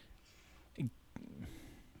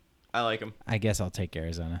 I like them. I guess I'll take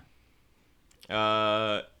Arizona.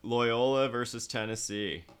 Loyola versus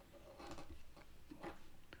Tennessee.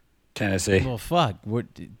 Tennessee. Well, fuck,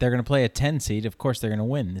 they're gonna play a 10 seed. Of course, they're gonna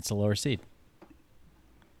win. It's a lower seed.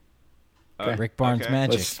 Rick Barnes okay.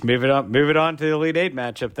 magic. Let's move it on. Move it on to the Elite Eight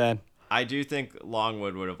matchup then. I do think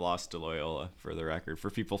Longwood would have lost to Loyola, for the record, for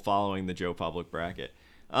people following the Joe Public bracket.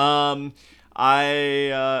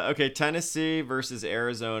 Tennessee versus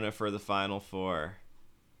Arizona for the Final Four.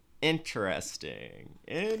 Interesting.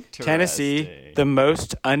 Tennessee, the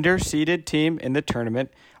most underseeded team in the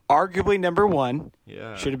tournament, arguably number one.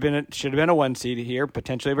 Yeah. Should have been a 1 seed here,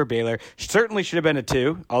 potentially over Baylor. Certainly should have been a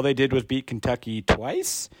 2. All they did was beat Kentucky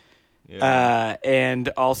twice, and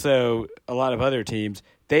also a lot of other teams.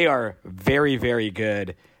 They are very, very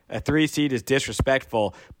good. A 3 seed is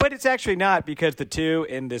disrespectful, but it's actually not, because the 2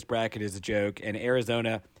 in this bracket is a joke, and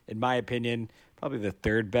Arizona, in my opinion, probably the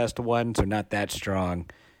third best one, so not that strong.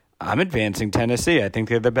 I'm advancing Tennessee. I think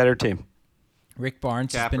they're the better team. Rick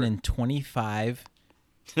Barnes has Capper. been in 25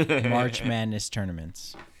 March Madness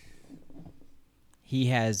tournaments. He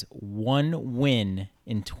has 1 win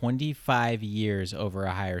in 25 years over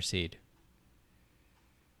a higher seed.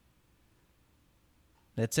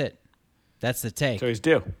 That's it. That's the take. So he's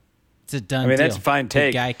due. It's a done I mean, deal. that's a fine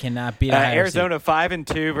take. The guy cannot beat a higher Arizona seed.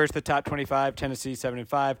 5-2 versus the top 25. Tennessee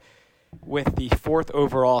 7-5, with the 4th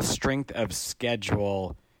overall strength of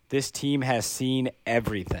schedule. This team has seen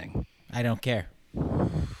everything. I don't care.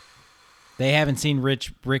 They haven't seen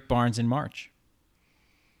Rick Barnes in March.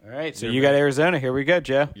 All right, so you got Arizona. Here we go,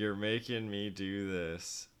 Joe. You're making me do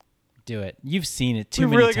this. Do it. You've seen it too We're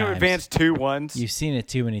many really times. going to advance 2-1s. You've seen it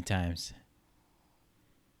too many times.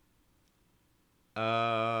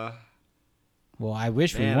 Well, I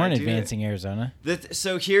wish Man, we weren't I do- advancing Arizona.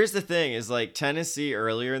 So here's the thing: is like Tennessee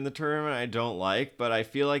earlier in the tournament, I don't like, but I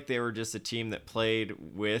feel like they were just a team that played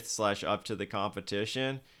with / up to the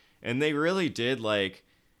competition, and they really did beat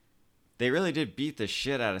the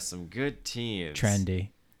shit out of some good teams. Trendy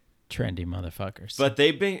motherfuckers.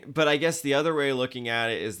 But I guess the other way of looking at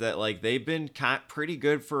it is that like they've been pretty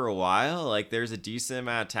good for a while. Like there's a decent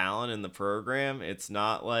amount of talent in the program. It's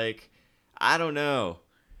not like, I don't know.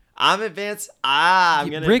 I'm advanced. I'm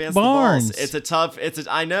gonna Rick advance Barnes. the balls.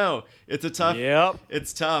 I know it's a tough. Yep.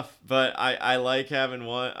 It's tough, but I like having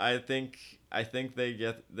one. I think they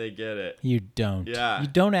get it. you don't. Yeah. You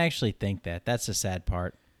don't actually think that. That's the sad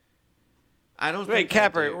part. I don't. Wait, think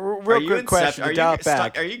Capper, I do. real Are you quick question to dial it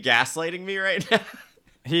back. Are you gaslighting me right now?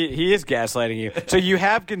 He is gaslighting you. So you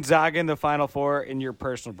have Gonzaga in the Final Four in your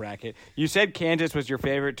personal bracket. You said Kansas was your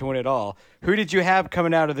favorite to win it all. Who did you have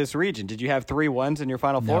coming out of this region? Did you have 3 1s in your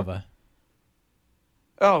Final Four? Nova.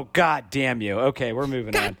 Oh, God damn you. Okay, we're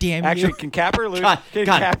moving on. damn you. Actually, can Capper lose? God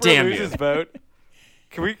Capper damn lose you. his vote?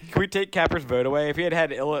 Can we take Capper's vote away? If he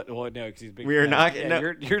had Illinois, well, no, because he's big. We are not. Yeah, No,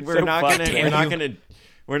 you're we're so not fucked. gonna. Damn We're not you. gonna.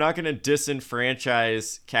 We're not gonna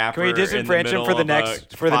disenfranchise Capper. Can we disenfranchise him for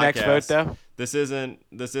the next vote though? This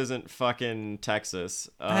isn't fucking Texas.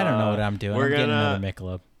 I don't know what I'm doing. We're I'm getting gonna. another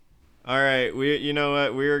Michelob. All right, you know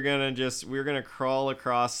what? We're gonna crawl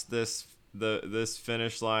across this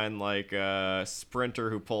finish line like a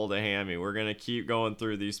sprinter who pulled a hammy. We're gonna keep going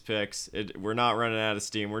through these picks. We're not running out of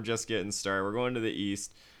steam. We're just getting started. We're going to the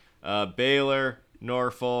East. Baylor,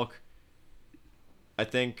 Norfolk. I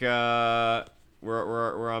think we're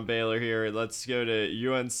on Baylor here. Let's go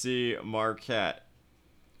to UNC Marquette.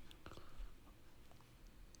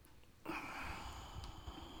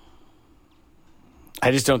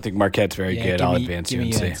 I just don't think Marquette's very Yeah, good. give I'll me- advance give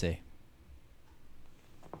me UNC. UNC.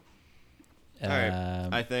 All right,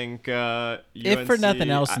 I think if for UNC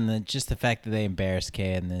nothing else, than just the fact that they embarrassed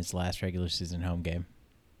K in his last regular season home game.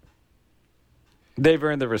 They've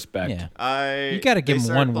earned the respect. Yeah, you got to give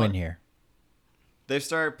them one win here. They've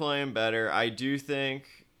started playing better. I do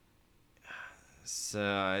think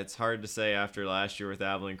So it's hard to say after last year with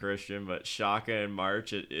Abilene Christian, but Shaka in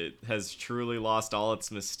March, it has truly lost all its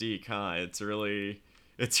mystique, huh? It's really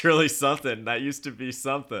something. That used to be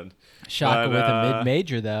something. Shaka with a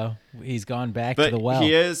mid-major, though. He's gone back to the well.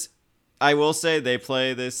 He is. I will say they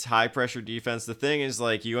play this high-pressure defense. The thing is,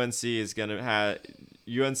 like, UNC is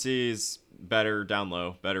better down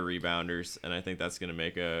low, better rebounders, and I think that's gonna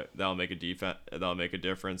that'll make a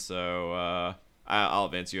difference. So I'll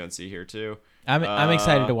advance UNC here too. I'm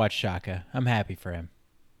excited to watch Shaka. I'm happy for him.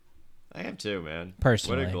 I am too, man.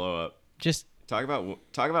 Personally, what a glow up. Just talk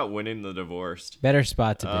about winning the divorced. Better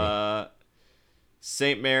spot to be.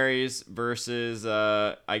 St. Mary's versus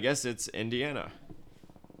I guess it's Indiana.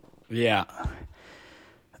 Yeah.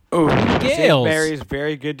 Oh, St. Mary's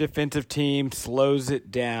very good defensive team, slows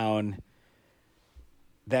it down.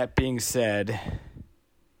 That being said,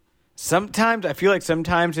 sometimes I feel like in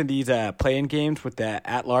these play-in games with the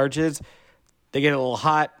at-larges, they get a little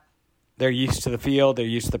hot. They're used to the field. They're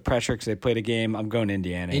used to the pressure because they played a game. I'm going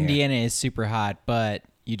Indiana. Indiana is super hot, but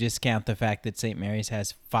you discount the fact that St. Mary's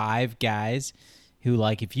has 5 guys who,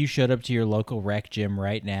 like, if you showed up to your local rec gym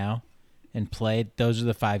right now and played, those are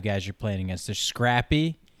the 5 guys you're playing against. They're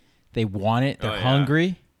scrappy. They want it. They're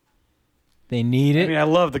hungry. They need it. I mean, I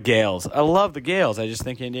love the Gales. I just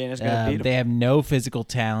think Indiana's going to beat them. They have no physical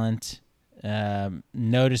talent,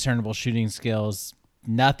 no discernible shooting skills,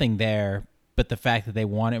 nothing there. But the fact that they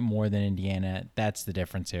want it more than Indiana, that's the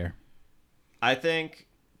difference here. I think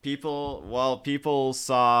people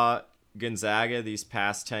saw Gonzaga these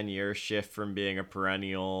past 10 years shift from being a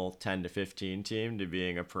perennial 10 to 15 team to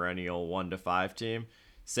being a perennial 1 to 5 team.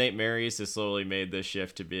 St. Mary's has slowly made this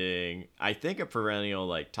shift to being, I think, a perennial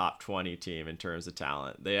like top 20 team in terms of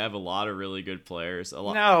talent. They have a lot of really good players.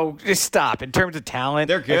 No, just stop. In terms of talent,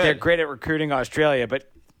 they're good. Like, they're great at recruiting Australia,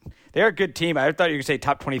 but they're a good team. I thought you were going to say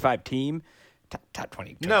top 25 team. Top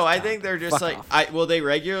 20. No, I think they're just like they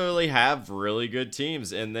regularly have really good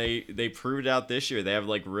teams, and they proved out this year. They have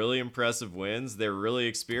like really impressive wins. They're really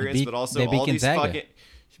experienced, but also all these fucking.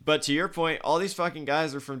 But to your point, all these fucking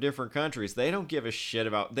guys are from different countries. They don't give a shit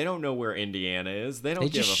about. They don't know where Indiana is. They don't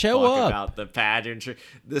give a fuck about the pageantry.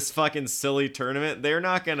 This fucking silly tournament. They're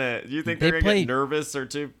not gonna. You think they're gonna get nervous or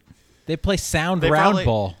too? They play round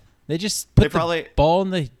ball. They just put the ball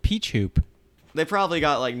in the peach hoop. They probably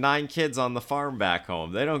got like 9 kids on the farm back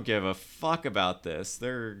home. They don't give a fuck about this.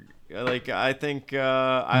 They're like, I think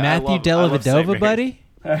Matthew Dellavedova, buddy.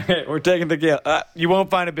 All right, we're taking the Gale. You won't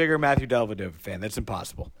find a bigger Matthew Dellavedova fan. That's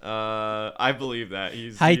impossible. I believe that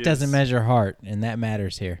height doesn't measure heart, and that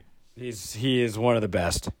matters here. He is one of the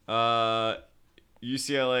best. UCLA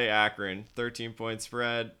Akron, 13-point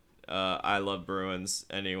spread. I love Bruins.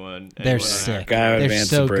 They're sick. They're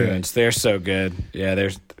so Bruins. Good. They're so good. Yeah,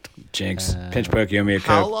 there's Jinx. Pinch poke, you owe me a Coke.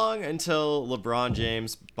 How long until LeBron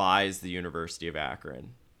James buys the University of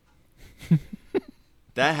Akron?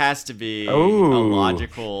 That has to be a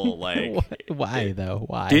logical, like... Why, though?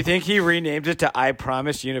 Why? Do you think he renamed it to I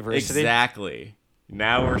Promise University? Exactly.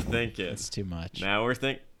 Now we're thinking. It's too much. Now we're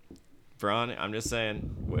thinking. Bronny, I'm just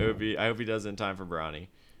saying. I hope he does it in time for Bronny.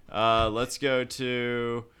 Let's go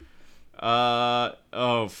to...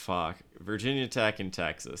 Virginia Tech and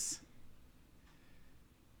Texas.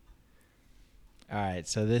 All right,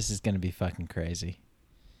 so this is going to be fucking crazy.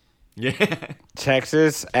 Yeah.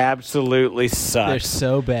 Texas absolutely sucks. They're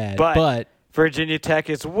so bad. But Virginia Tech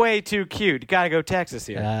is way too cute. You got to go Texas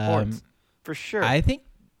here. For sure. I think,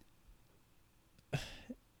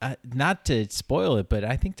 not to spoil it, but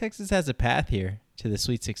I think Texas has a path here to the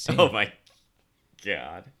Sweet 16. Oh, my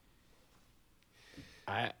God.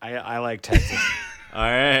 I like Texas. All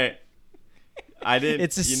right.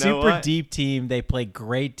 It's a super deep team. They play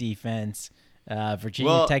great defense.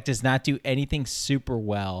 Virginia Tech does not do anything super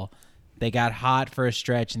well. They got hot for a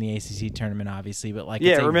stretch in the ACC tournament, obviously, but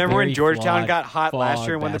remember when Georgetown got hot last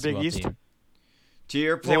year and won the Big East? Team. To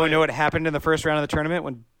your point, does anyone know what happened in the first round of the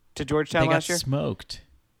tournament to Georgetown last year? They got smoked.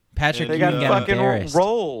 Patrick they Ewing got fucking embarrassed.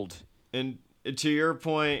 rolled. And to your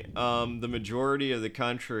point, the majority of the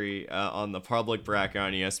country on the public bracket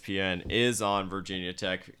on ESPN is on Virginia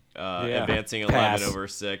Tech advancing 11 over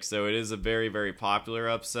 6, so it is a very, very popular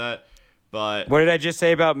upset. But what did I just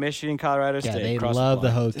say about Michigan, Colorado State? Yeah, they love the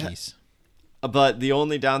Hokies. But the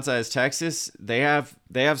only downside is Texas. They have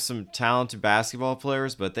some talented basketball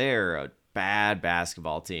players, but they are a bad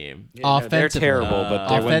basketball team. Offensively, they're terrible, but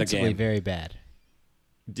they win the game. Offensively, very bad.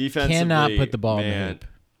 Defensively, cannot put the ball in the hoop.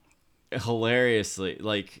 Hilariously,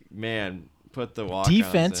 put the walk.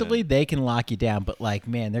 Defensively, they can lock you down, but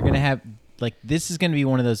they're gonna have this is gonna be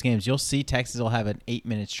one of those games. You'll see Texas will have an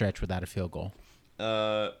 8-minute stretch without a field goal.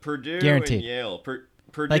 Purdue Guaranteed. and Yale.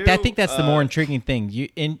 Purdue, Like I think that's the more intriguing thing. You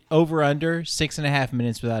in over under 6.5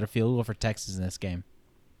 minutes without a field goal for Texas in this game.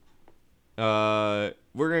 We're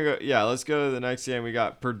gonna go. Yeah, let's go to the next game. We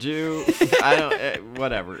got Purdue. I don't.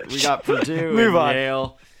 Whatever. We got Purdue Move and on.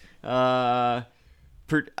 Yale.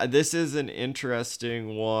 This is an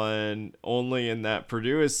interesting one. Only in that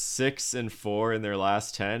Purdue is 6-4 in their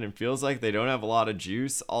last 10, and feels like they don't have a lot of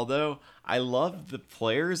juice. Although I love the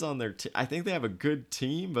players on their team. I think they have a good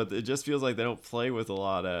team, but it just feels like they don't play with a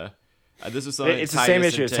lot of. This was something. It's the same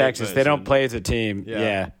issue as Texas. They don't mentioned. play as a team. Yeah.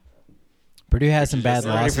 Yeah. Purdue has some bad just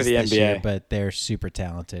ready losses for the this year, NBA. but they're super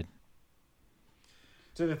talented.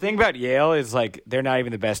 So the thing about Yale is like they're not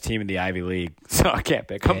even the best team in the Ivy League, so I can't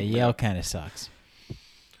pick them. Yeah, Yale kind of sucks.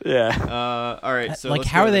 Yeah. All right. So like, let's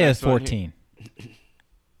how go to are the they at next one here. 14?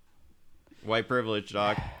 White privilege,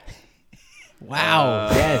 dog. Wow.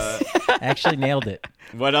 Yes. Actually nailed it.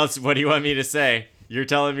 What else? What do you want me to say? You're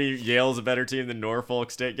telling me Yale's a better team than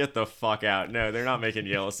Norfolk State? Get the fuck out. No, they're not making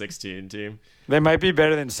Yale a 16 team. They might be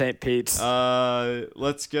better than St. Pete's.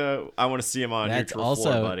 Let's go. I want to see him on That's neutral floor,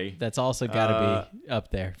 also buddy. that's also got to be up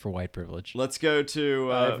there for white privilege. Let's go to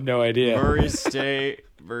I have no idea. Murray State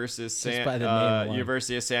versus by the name alone.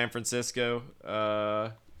 University of San Francisco.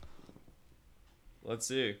 Let's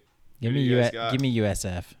see. Give Who me do you guys got? give me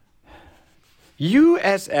USF.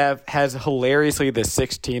 USF has hilariously the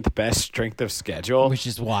 16th best strength of schedule. Which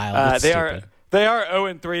is wild. It's they stupid. are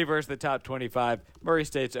 0-3 versus the top 25. Murray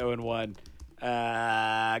State's 0-1.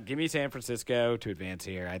 Give me San Francisco to advance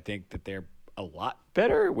here. I think that they're a lot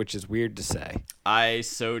better, which is weird to say. I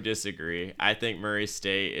so disagree. I think Murray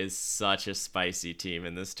State is such a spicy team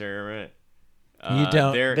in this tournament. You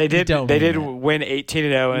don't. they're- They did. don't They mean did that. win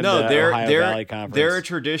 18-0 in No, the they're Ohio they're Valley Conference. they're a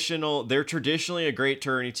traditional. They're traditionally a great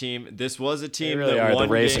tourney team. This was a team really that are, the won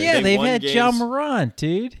racers. games. Yeah, they they've won had games. John Morant,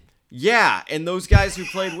 dude. Yeah, and those guys who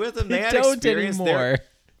played with him, they They had don't experience. anymore.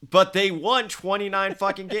 But they won 29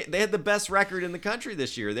 fucking games. They had the best record in the country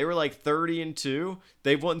this year. They were like 30-2.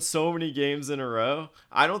 They've won so many games in a row.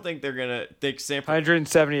 I don't think they're gonna think San Francisco.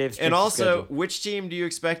 178th. And also, schedule. which team do you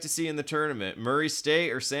expect to see in the tournament? Murray State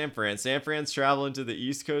or San Fran? San Fran's traveling to the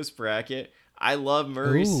East Coast bracket. I love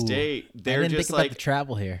Murray Ooh, State. I They're didn't just think like about the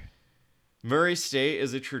travel here. Murray State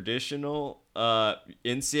is a traditional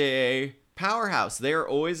NCAA powerhouse. They are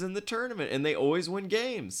always in the tournament and they always win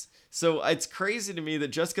games. So it's crazy to me that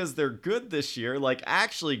just because they're good this year, like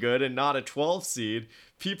actually good and not a 12 seed,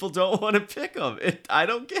 people don't want to pick them. I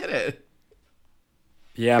don't get it.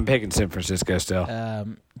 Yeah, I'm picking San Francisco still.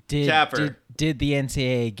 Capper. Did the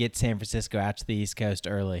NCAA get San Francisco out to the East Coast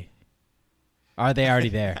early? Are they already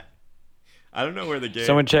there? I don't know where the game.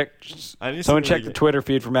 Someone check. I need to Someone see check the the Twitter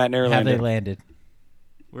feed for Matt Have they Nerlander. landed?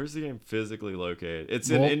 Where's the game physically located? It's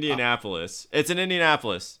in Well, Indianapolis. It's in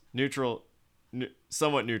Indianapolis. Neutral,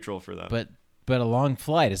 somewhat neutral for them. But a long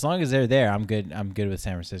flight. As long as they're there, I'm good. I'm good with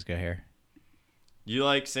San Francisco here. You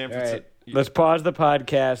like San All Francisco? right, let's pause the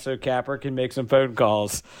podcast so Capper can make some phone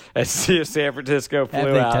calls and see if San Francisco Have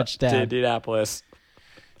flew they out touched to down? Indianapolis.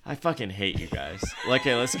 I fucking hate you guys.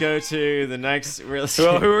 Okay, let's go to the next. Well,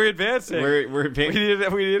 who are we advancing? we're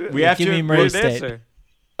we have Give to me Murray need an State. answer.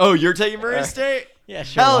 Oh, you're taking Murray State? Yeah,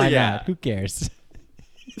 sure. Hell why yeah. not? Who cares?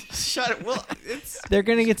 Shut it. Well, it's They're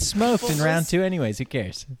gonna get smoked in round 2 anyways. Who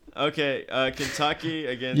cares? okay. Kentucky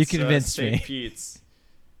against You convinced St. me. Pete's.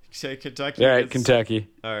 Say Kentucky. All right, against- Kentucky.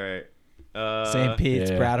 All right. St. Pete's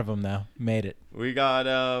yeah. proud of them though. Made it. We got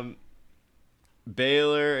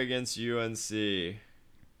Baylor against UNC.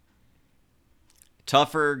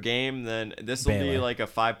 Tougher game than this will be Baylor. like a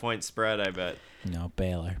 5-point spread, I bet. No,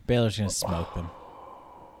 Baylor. Baylor's gonna smoke them.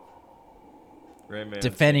 Rayman's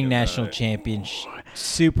Defending thinking national about it. champion,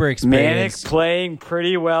 super Manic experienced, playing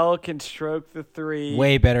pretty well, can stroke the three.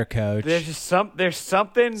 way better coach. There's just there's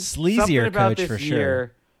something Sleazier something about coach this for sure.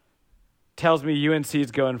 year tells me UNC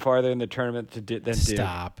is going farther in the tournament than Duke.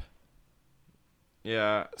 Stop.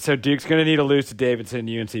 Yeah. So Duke's going to need to lose to Davidson.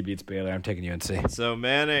 UNC beats Baylor. I'm taking UNC. So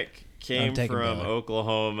Manic came taking from Baylor.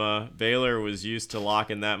 Oklahoma. Baylor was used to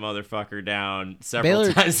locking that motherfucker down several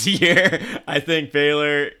Baylor- times a year. I think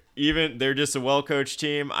Baylor, even they're just a well-coached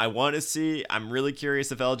team. I want to see. I'm really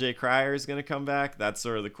curious if LJ Cryer is going to come back. That's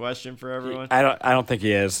sort of the question for everyone. I don't think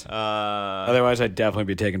he is. Otherwise, I'd definitely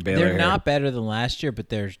be taking Baylor. They're here. not better than last year, but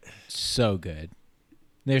they're so good.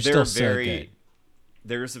 They're They're still so good.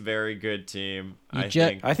 There's a very good team. I ju-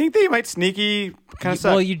 think. I think they might sneaky kind of suck.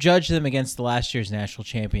 Well, you judge them against the last year's national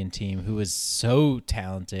champion team, who was so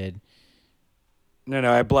talented.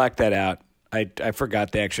 No, I blacked that out. I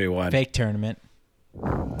forgot they actually won. Fake tournament.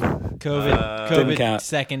 Didn't COVID count.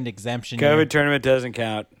 second exemption. COVID year. tournament doesn't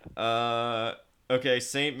count. Okay,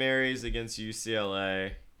 St. Mary's against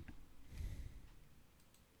UCLA.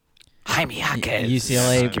 Jaime Jaquez.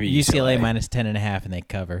 UCLA Give me UCLA minus 10.5 and they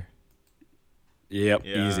cover. Yep,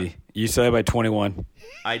 Yeah. easy. UCLA by 21.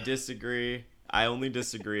 I disagree. I only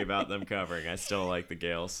disagree about them covering. I still like the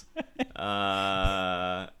Gales.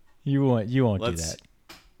 You won't do Let's that.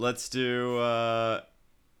 let's do.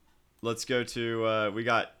 Let's go to. We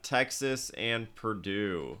got Texas and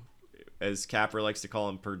Purdue, as Capper likes to call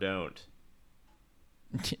them. Purdue.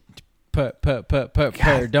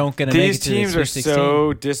 Don't gonna make These it to the teams are Sweet 16.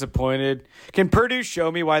 so disappointed. Can Purdue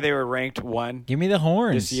show me why they were ranked 1 Give me the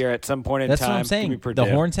horns. this year at some point in That's time? what I'm Give saying. me Purdue.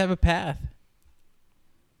 The horns have a path.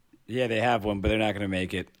 Yeah, they have one, but they're not going to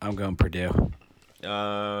make it. I'm going Purdue.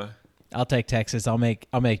 I'll take Texas. I'll make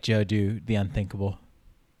Joe do the unthinkable.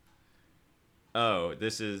 Oh,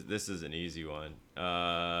 this is an easy one.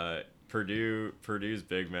 Purdue's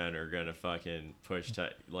big men are gonna fucking push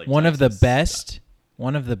like One of the Texas.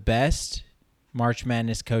 best March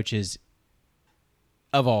Madness coaches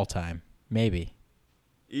of all time, maybe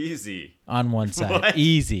Easy. on one side. What?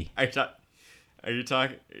 Easy. Are you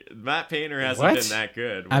talking? Matt Painter hasn't What? been that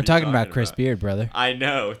good. What are I'm you talking about Chris Beard, brother. I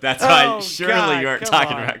know. That's why. Oh, Surely God, you aren't come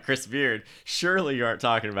talking on. about Chris Beard. Surely you aren't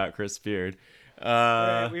talking about Chris Beard. All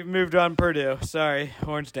right, we've moved on Purdue. Sorry,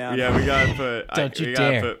 horns down. Yeah, we gotta put. Don't you we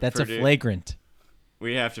gotta dare. put That's Purdue, a flagrant.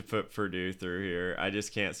 We have to put Purdue through here. I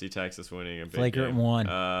just can't see Texas winning a big Flagrant game.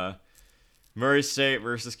 one. Murray State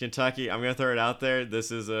versus Kentucky. I'm gonna throw it out there. This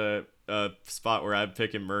is a spot where I'm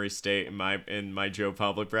picking Murray State in my Joe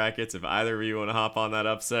Public brackets. If either of you want to hop on that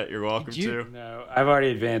upset, you're welcome to. No, I've already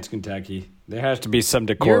advanced Kentucky. There has to be some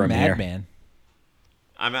You're a decorum here. madman.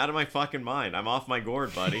 I'm out of my fucking mind. I'm off my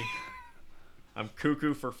gourd, buddy. I'm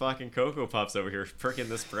cuckoo for fucking Cocoa Puffs over here, freaking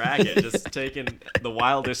this bracket, just taking the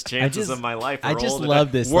wildest chances of my life. I just rolling it love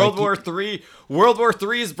up. this, World like, War III. World War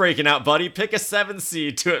III is breaking out, buddy. Pick a 7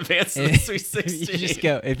 seed to advance to the Sweet 16. You just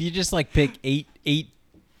go. If you just like pick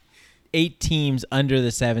eight teams under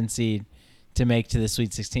the 7 seed to make to the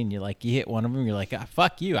Sweet 16, you're like, you hit one of them, you're like, ah,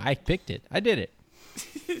 fuck you, I picked it, I did it.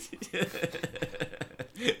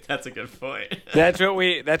 That's a good point. That's what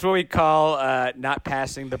we call not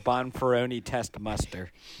passing the Bonferroni test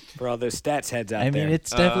muster for all those stats heads out I there. mean,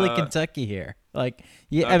 it's definitely Kentucky here. Like,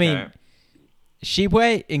 yeah, I mean, Okay.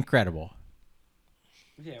 Sheboy, incredible.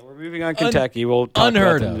 yeah, we're moving on Kentucky. We'll talk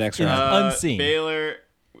unheard about them in of. the next Yeah. round. Unseen. Baylor.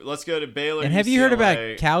 Let's go to Baylor. And have you heard about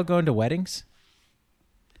UCLA. Cal going to weddings?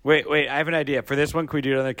 Wait, I have an idea. For this one, can we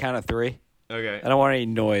do it on the count of 3? Okay. I don't want any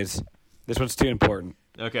noise. This one's too important.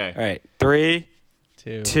 Okay. All right, 3,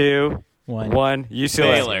 2, 1.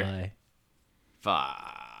 UCLA. Baylor.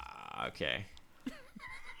 Okay.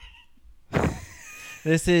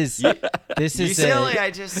 This is UCLA. a, I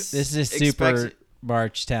just this is a super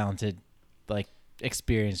March talented, like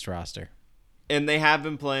experienced roster. and they have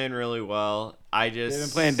been playing really well. They've been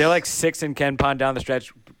playing. They're like 6 in Ken Pond down the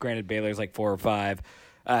stretch. Granted, Baylor's like 4 or 5.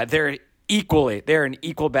 They're an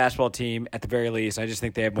equal basketball team at the very least. I just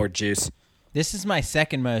think they have more juice. This is my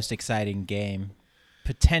second most exciting game,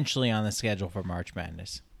 potentially on the schedule for March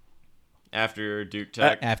Madness after Duke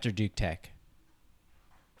Tech. after Duke Tech.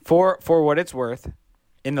 For what it's worth,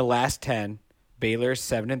 in the last 10, Baylor's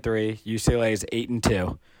 7-3, UCLA is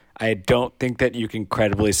 8-2. I don't think that you can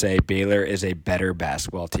credibly say Baylor is a better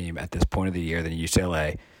basketball team at this point of the year than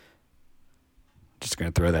UCLA. Just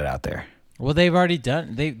going to throw that out there. Well, they've already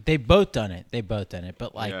done. They both done it.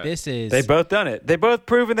 But like Yeah. this is They both done it. They both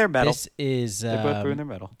proven their medal. this is They both proven their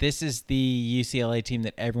medal. This is the UCLA team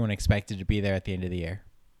that everyone expected to be there at the end of the year,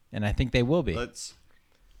 and I think they will be.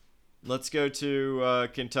 Let's go to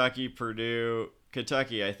Kentucky, Purdue.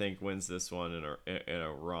 Kentucky, I think, wins this one in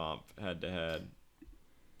a romp head to head.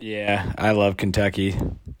 Yeah, I love Kentucky.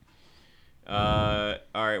 All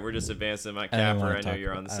right, we're just advancing. My I don't Capper, wanna I know talk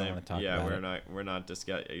you're on the I don't same. wanna talk Yeah, about we're not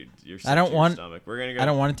discussing. You're I don't sick to your want- stomach. We're gonna go. I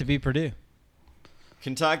don't want it to be Purdue.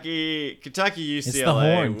 Kentucky, It's the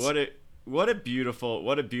UCLA. horns. What a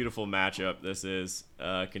beautiful matchup this is.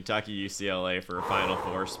 Kentucky UCLA for a Final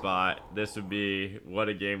Four spot. This would be what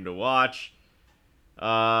a game to watch.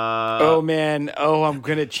 Oh, man. Oh, I'm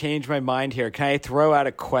going to change my mind here. Can I throw out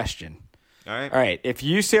a question? All right. All right. If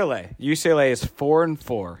UCLA is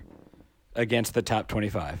 4-4 against the top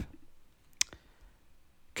 25.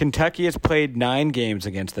 Kentucky has played 9 games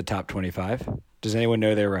against the top 25. Does anyone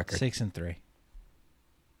know their record? 6-3.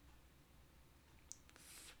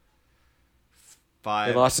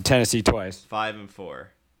 They lost to Tennessee twice. 5-4.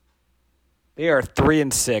 They are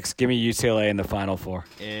 3-6. Give me UCLA in the Final Four.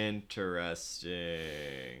 Interesting.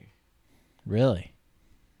 Really?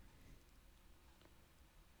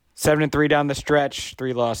 7-3 down the stretch.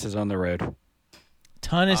 3 losses on the road.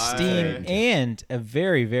 Ton of steam and a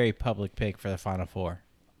very, very public pick for the Final Four.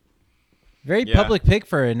 Very Yeah. public pick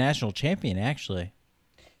for a national champion, actually.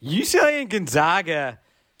 UCLA and Gonzaga.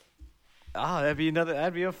 Oh, that'd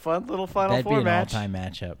be a fun little Final That'd be Four an match. all-time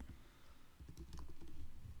matchup.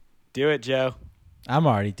 Do it, Joe. I'm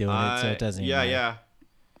already doing it, so it doesn't even Yeah, matter. yeah.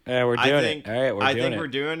 Yeah, we're doing it. All right, I doing think it. we're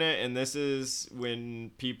doing it, and this is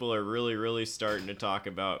when people are really, really starting to talk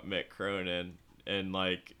about Mick Cronin. And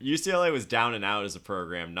like UCLA was down and out as a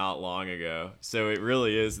program not long ago, so it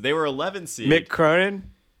really is. They were 11 seed Mick Cronin,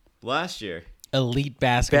 last year. Elite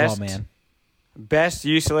basketball, Best- man. best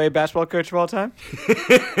UCLA basketball coach of all time.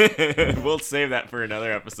 We'll save that for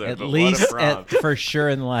another episode. At but least, what a prompt. for sure,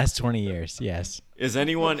 in the last 20 years. Yes. Is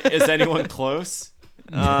anyone close?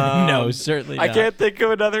 No, certainly I not. can't think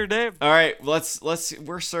of another name. All right,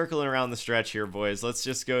 we're circling around the stretch here, boys. Let's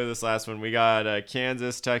just go to this last one. We got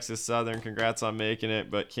Kansas, Texas Southern. Congrats on making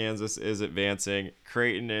it, but Kansas is advancing.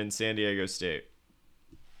 Creighton and San Diego State.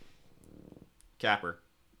 Capper.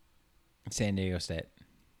 San Diego State.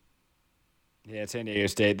 Yeah, San Diego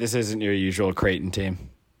State. This isn't your usual Creighton team.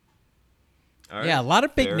 All right, Yeah, a lot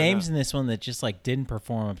of big fair names enough. in this one that just like didn't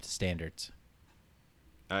perform up to standards.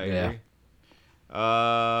 I Yeah. agree.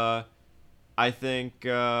 I think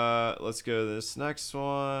let's go to this next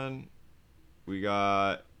one. We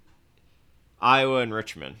got Iowa and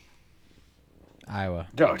Richmond. Iowa.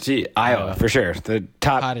 Oh, gee, Iowa for sure. The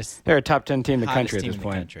top. Hottest- They're a top 10 team in the Hottest country at team this in the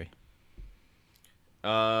point. country.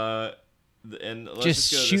 And let's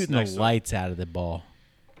Just go to this shooting the next one. lights out of the ball.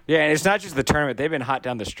 Yeah, and it's not just the tournament. They've been hot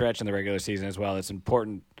down the stretch in the regular season as well. It's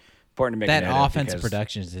important to make That a note of offensive because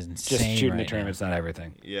production is insane. Just shooting right the tournament's not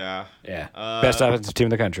everything. Yeah. Yeah, Uh, best offensive team in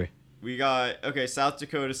the country. We got, South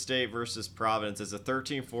Dakota State versus Providence is a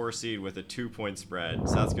 13-4 seed with a 2-point spread.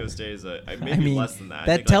 South Dakota State is maybe mean, less than that. I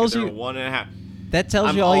that think, tells they're you- a 1.5. That tells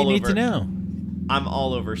I'm you all you all need to over- know. I'm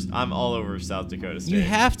all over South Dakota State. You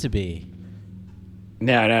have to be.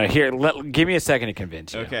 No. Here, give me a second to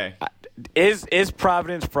convince you. Okay. Is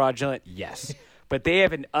Providence fraudulent? Yes. But they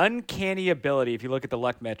have an uncanny ability, if you look at the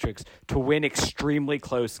luck metrics, to win extremely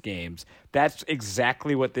close games. That's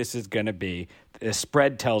exactly what this is going to be. The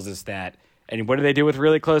spread tells us that. And what do they do with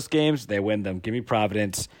really close games? They win them. Give me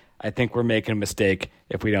Providence. I think we're making a mistake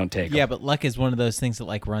if we don't take them. Yeah, but luck is one of those things that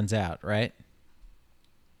like runs out, right?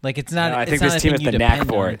 Like it's not. No, I it's think not this a team thing has you the knack depend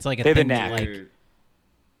for on. it. It's like a They have the thing that, knack. like,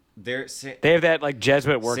 Dude, They have that like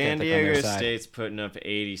Jesuit work San ethic on their Diego side. State's putting up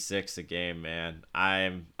 86 a game, man.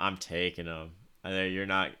 I'm taking them. You're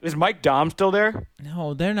not. Is Mike Dom still there?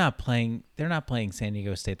 no, they're not playing. They're not playing San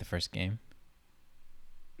Diego State the first game.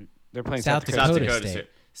 They're playing South South South Dakota. Dakota Dakota State. State.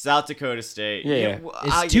 South Dakota State. Yeah. well,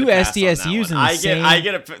 It's I get two a pass on that SDSUs one. in the I same-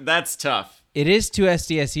 get a. That's tough. It is two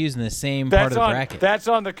SDSUs in the same part That's of the on. bracket. That's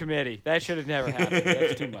on the committee. That should have never happened.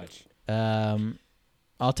 That's too much.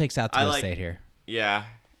 I'll take South I Dakota like- State here. Yeah,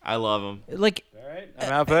 I love them. Like, All right,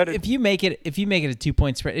 I'm outvoted. if you make it a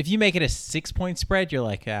 2-point spread, if you make it a 6-point spread, you're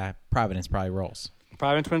like, Providence probably rolls.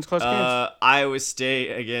 Providence wins close games. Iowa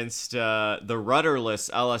State against the rudderless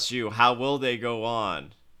LSU. How will they go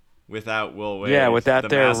on without Will Wade? Yeah, without the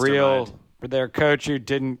their mastermind? their coach who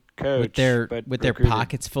didn't coach With their but with their recruited.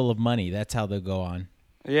 pockets full of money, that's how they'll go on.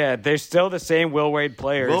 Yeah, they're still the same Will Wade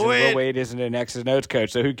players. Will and Wade- Will Wade isn't an X's and O's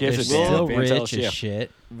coach, so who gives They're a damn? still Fans rich LSU. as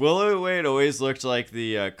shit. Willow Wade always looked like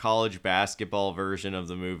the college basketball version of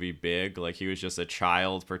the movie Big. Like he was just a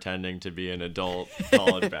child pretending to be an adult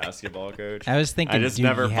college basketball coach. I was thinking I just Doogie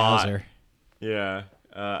never bought. Howser. Yeah,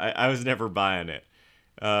 I was never buying it.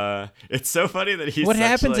 It's so funny that he's What such,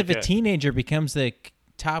 happens like, if a teenager becomes the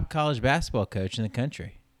top college basketball coach in the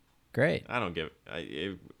country? Great. I don't give.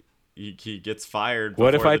 He gets fired.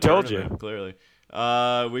 What if before I the told you? tournament,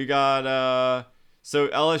 Clearly, we got so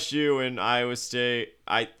LSU and Iowa State.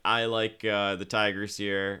 I like the Tigers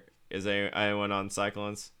here. Is anyone on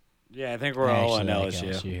Cyclones? Yeah, I think we're I all on actually like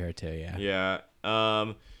LSU. LSU here too. Yeah.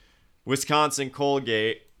 Yeah. Wisconsin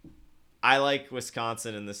Colgate. I like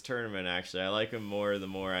Wisconsin in this tournament. Actually, I like them more the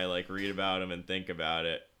more I like read about them and think about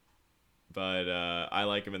it. But I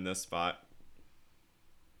like them in this spot.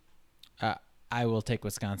 I will take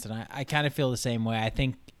Wisconsin. I kind of feel the same way. I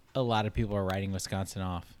think a lot of people are writing Wisconsin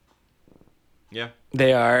off. Yeah.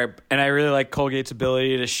 They are, and I really like Colgate's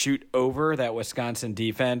ability to shoot over that Wisconsin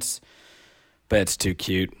defense, but it's too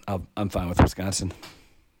cute. I'm fine with Wisconsin.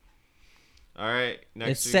 All right.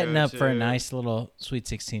 Next It's we setting go up for a to- nice little Sweet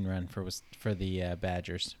 16 run for the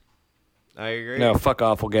Badgers. I agree. No, fuck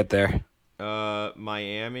off. We'll get there.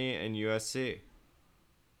 Miami and USC.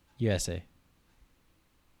 USA.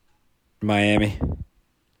 Miami.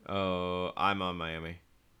 Oh, I'm on Miami.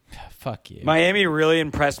 Fuck you. Miami really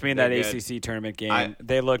impressed me in that They're good. ACC tournament game. I-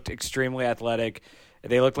 They looked extremely athletic.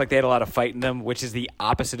 They looked like they had a lot of fight in them, which is the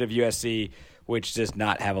opposite of USC, which does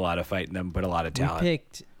not have a lot of fight in them, but a lot of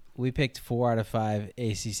talent. We picked 4 out of 5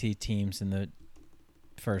 ACC teams in the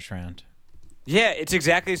first round. Yeah, it's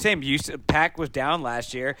exactly the same. Pac was down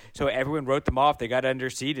last year, so everyone wrote them off. They got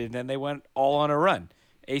underseeded, and then they went all on a run.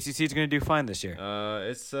 ACC is going to do fine this year.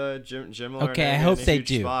 It's Jim Larnaga. Okay, I hope in a they huge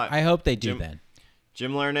do. spot. I hope they do then.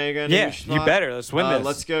 Jim Larnaga in a Yeah, huge you spot. better. Let's win this.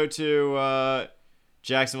 Let's go to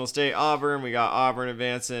Jacksonville State, Auburn. We got Auburn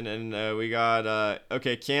advancing, and we got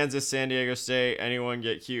Kansas, San Diego State. Anyone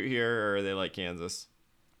get cute here, or are they like Kansas?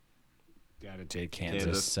 Gotta take Kansas.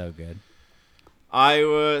 Kansas. So good.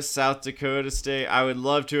 Iowa, South Dakota State. I would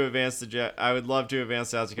love to advance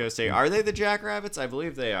South Dakota State. Are they the Jackrabbits? I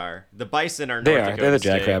believe they are. The Bison are North Dakota They're the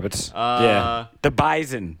State. Jackrabbits. Yeah, the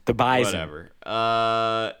Bison. Whatever.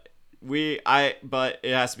 But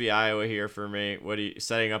it has to be Iowa here for me.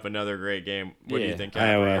 Setting up another great game. What do you think, Cap?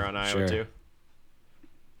 Iowa, You're on Iowa sure. too?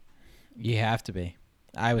 You have to be.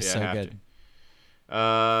 Iowa's Yeah, so have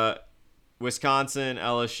good. Wisconsin,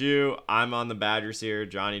 LSU. I'm on the Badgers here.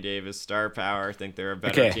 Johnny Davis, star power. I think they're a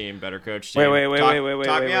better team, better coach team. Wait,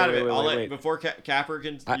 Talk me out of it. Before Capper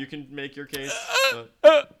you can make your case.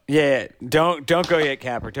 Yeah, don't go yet,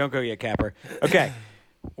 Capper. Don't go yet, Capper. Okay,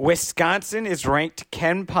 Wisconsin is ranked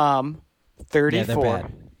Ken Palm 34. Yeah, they're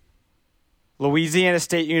bad. Louisiana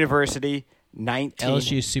State University 19.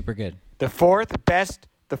 LSU's super good. The fourth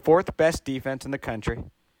best defense in the country.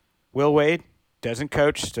 Will Wade doesn't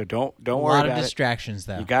coach, so don't A worry lot about of distractions,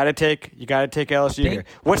 though. it. You gotta take LSU here.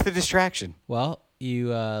 What's the distraction? Well, you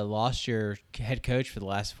lost your head coach for the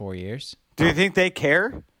last 4 years. Do you think they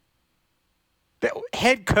care? The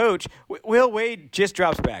head coach Will Wade just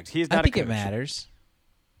drops bags. He's not. I think a coach. it matters.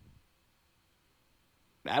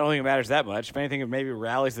 I don't think it matters that much. If anything, it maybe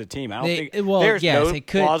rallies the team. I don't think there's no it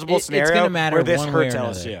could, plausible scenario it's gonna matter where this one way hurts or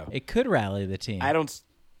another. LSU. It could rally the team. I don't.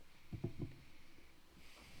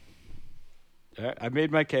 I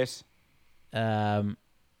made my case. Well,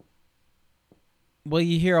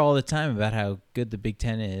 you hear all the time about how good the Big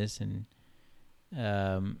Ten is and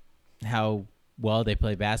how well they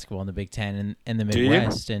play basketball in the Big Ten and the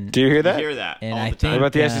Midwest. And Do you hear You that? hear that and all I the think time. What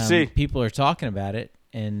about the SEC? People are talking about it,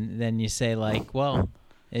 and then you say like, well,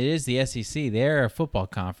 it is the SEC. They're a football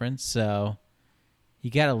conference, so you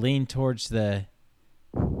got to lean towards the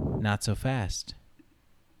not so fast.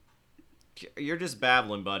 You're just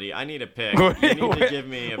babbling, buddy. I need a pick. You need to give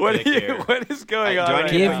me a pick here. What is going Do on? I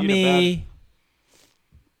right need now?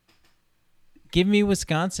 Give me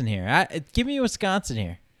Wisconsin here. Give me Wisconsin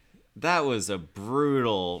here. That was a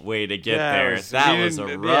brutal way to get Yeah, there. That we was a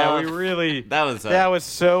didn't- rough. Yeah, we really. That was so that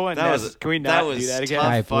unnecessary. was Can we not was do that again? tough All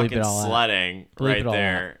right, bleep fucking it all out. sledding Bleep right it all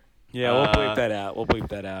there. Yeah, we'll bleep that out. We'll bleep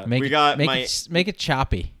that out. Make We it, got make it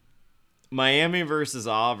choppy. Miami versus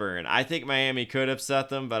Auburn. I think Miami could upset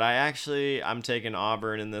them, but I'm taking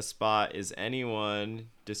Auburn in this spot. Is anyone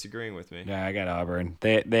disagreeing with me? Yeah, I got Auburn.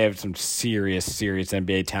 They have some serious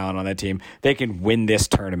NBA talent on that team. They can win this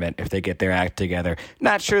tournament if they get their act together.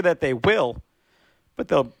 Not sure that they will, but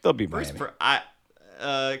they'll be Bruce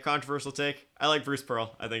Miami. controversial take. I like Bruce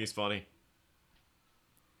Pearl. I think he's funny.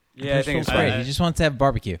 Yeah, I think it's great. fine. He just wants to have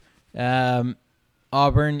barbecue.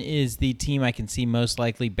 Auburn is the team I can see most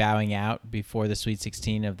likely bowing out before the Sweet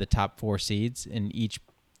 16 of the top 4 seeds in each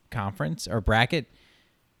conference or bracket.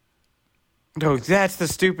 No, that's the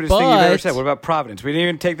stupidest thing you've ever But- said. What about Providence? We didn't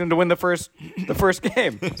even take them to win the first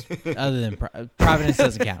game. Other than Providence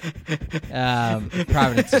doesn't count.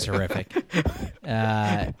 Providence is horrific.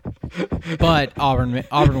 But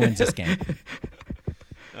Auburn wins this game.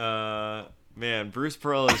 Man, Bruce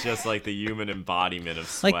Pearl is just like the human embodiment of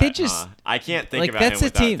sweat. Like, they just- huh? I can't think Like about that's him a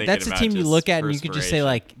without team. thinking That's a about team you just look at and you could just say perspiration.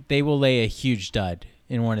 like they will lay a huge dud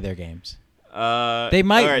in one of their games. They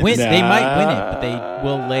might win. They might win it, but they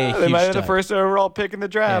will lay a huge They might have the dud. first overall pick in the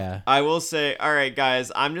draft. Yeah. I will say, all right,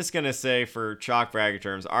 guys, I'm just going to say for chalk bracket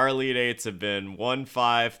terms, our Elite Eights have been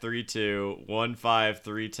 1-5-3-2,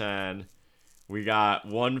 1-5-3-10. We got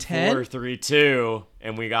 1-4-3-2,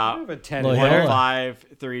 and we got have a 10. Loyola.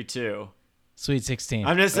 1-5-3-2. Sweet 16.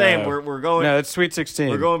 I'm just saying, we're going No, it's Sweet 16.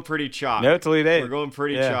 we're going pretty chalk. No, it's Elite Eight. We're going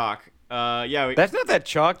pretty Yeah. chalk. Yeah, That's not that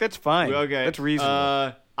chalk. That's fine. okay. That's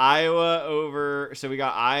reasonable. Iowa over. So we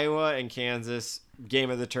got Iowa and Kansas game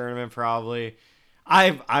of the tournament probably.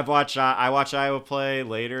 I watch Iowa play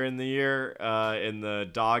later in the year in the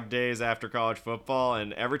dog days after college football,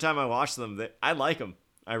 and every time I watch them, I like them.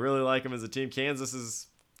 I really like them as a team. Kansas is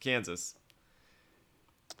Kansas.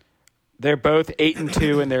 They're both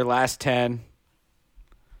 8-2 in their last 10.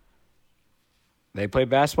 They play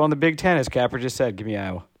basketball in the Big Ten, as Capper just said. Give me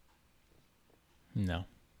Iowa. No.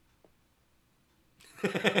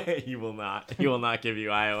 He will not. He will not give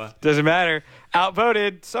you Iowa. Doesn't matter.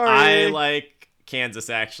 Outvoted. Sorry. I like Kansas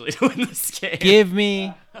actually to win this game. Give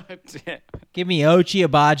me Ochi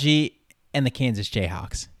Abaji and the Kansas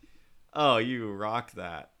Jayhawks. Oh, you rock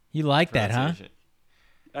that. You like that, huh?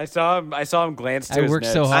 pronunciation. I saw him glance to I his worked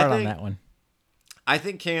notes. so hard I on think- that one. I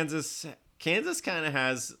think Kansas kind of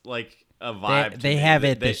has like a vibe. to They me. have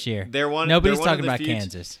it this year. Nobody's talking about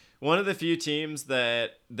Kansas. One of the few teams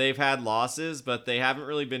that they've had losses, but they haven't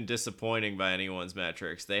really been disappointing by anyone's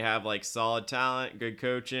metrics. They have like solid talent, good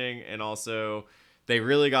coaching, and also they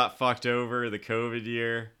really got fucked over the COVID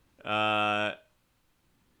year. And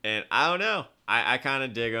I don't know. I kind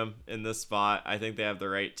of dig them in this spot. I think they have the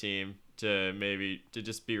right team to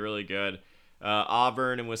just be really good.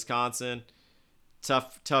 Auburn and Wisconsin,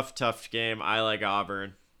 tough game. I like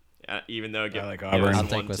Auburn, even though I like Auburn. I'll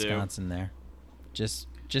take Wisconsin there, just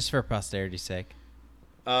for posterity's sake.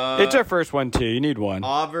 It's our first one too. You need one.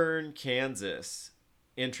 Auburn, Kansas,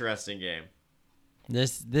 interesting game.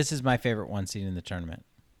 This is my favorite one seed in the tournament.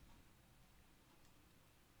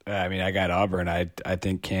 I mean, I got Auburn. I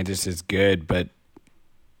think Kansas is good, but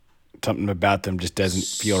something about them just doesn't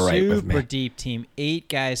feel right with me. Super deep team. 8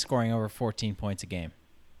 guys scoring over 14 points a game.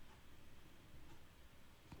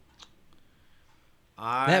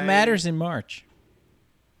 That matters in March.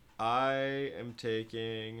 I am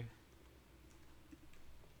taking.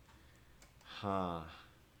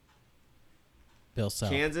 Bill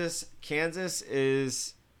Self. Kansas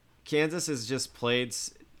is just played.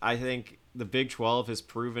 I think the Big 12 has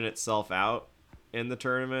proven itself out in the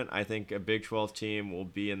tournament. I think a Big 12 team will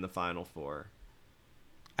be in the Final Four.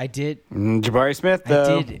 I did. Jabari Smith,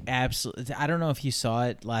 though. I did absolutely. I don't know if you saw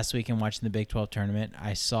it last week in watching the Big 12 tournament.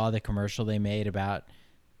 I saw the commercial they made about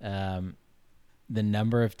the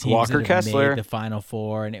number of teams Walker that have Kessler. made the Final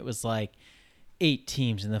Four, and it was like 8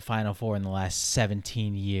 teams in the Final Four in the last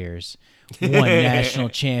 17 years. One national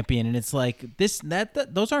champion, and it's like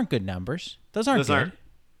those aren't good numbers. Those aren't good.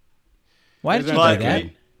 Why did you do But that?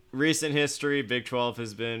 recent history, Big 12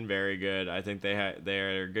 has been very good. I think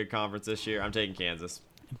they're a good conference this year. I'm taking Kansas.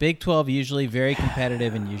 Big 12 usually very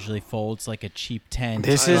competitive and usually folds like a cheap 10.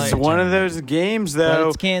 This I is like one of tournament. those games, But though,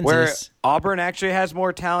 it's Kansas. where Auburn actually has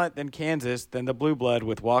more talent than Kansas, than the Blue Blood,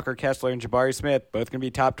 with Walker Kessler and Jabari Smith, both going to be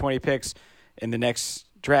top 20 picks in the next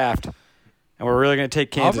draft. And we're really going to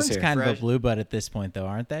take Kansas Auburn's here. kind of Fresh. a blue butt at this point, though,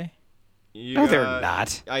 aren't they? No, they're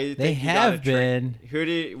not. I think They you have gotta been. Who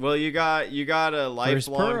do you, well, you got a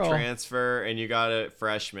lifelong Pearl. transfer, and you got a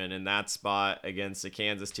freshman in that spot against a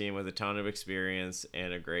Kansas team with a ton of experience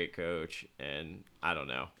and a great coach. And I don't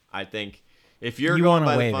know. I think if you're You going want to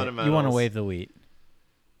by the wave it. fundamentals, You want to wave the wheat.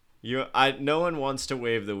 No one wants to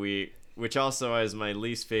wave the wheat, which also is my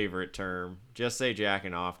least favorite term. Just say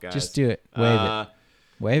jacking off, guys. Just do it. Wave it.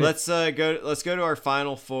 Wave Let's go to our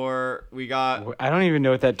Final Four. We got. I don't even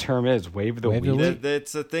know what that term is. Wave the Wave the wheat. wheat.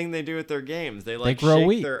 It's a thing they do at their games. They like grow shake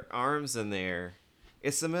wheat. their arms in the air.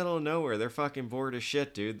 It's the middle of nowhere. They're fucking bored as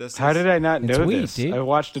shit, dude. How did I not It's know wheat, this? dude. I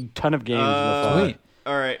watched a ton of games in the Uh, fall. Wheat.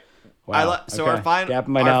 All right. Wow. So Okay. our final Gap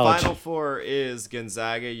in my knowledge. Final Four is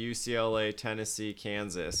Gonzaga, UCLA, Tennessee,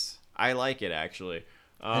 Kansas. I like it actually.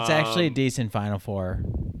 It's actually a decent Final Four.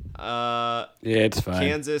 Yeah, it's fine.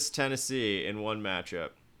 Kansas, Tennessee in one matchup.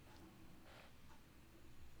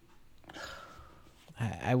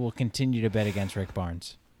 I will continue to bet against Rick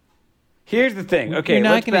Barnes. Here's the thing. Okay, You're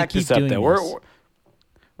not let's gonna back keep this up. doing Though this.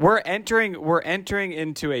 we're entering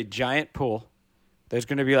into a giant pool. There's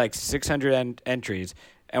going to be like 600 entries,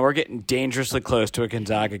 and we're getting dangerously close to a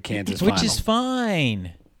Gonzaga Kansas Which final. is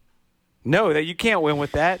fine. No, that you can't win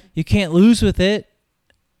with that. You can't lose with it.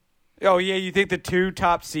 Oh yeah, you think the 2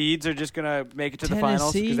 top seeds are just going to make it to the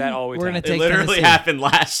finals? Tennessee? Because that always We're gonna happens. It Take literally Tennessee. happened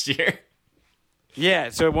last year. Yeah,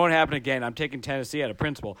 so it won't happen again. I'm taking Tennessee out of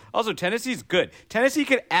principle. Also, Tennessee's good. Tennessee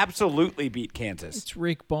could absolutely beat Kansas. It's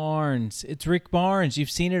Rick Barnes. It's Rick Barnes. You've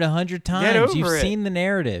seen it 100 Get times. over You've it. seen the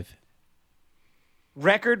narrative.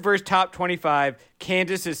 Record versus top 25.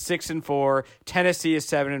 Kansas is 6-4. Tennessee is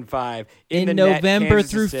 7-5. In the net, November Kansas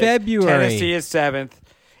is through 6th. February. Tennessee is 7th.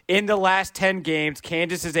 In the last 10 games,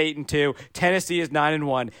 Kansas is 8-2. Tennessee is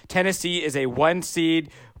 9-1. Tennessee is a 1 seed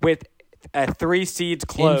with 3 seeds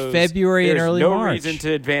closed. February and There's early no March. reason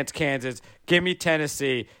to advance Kansas. Give me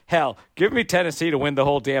Tennessee. Hell, give me Tennessee to win the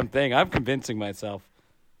whole damn thing. I'm convincing myself.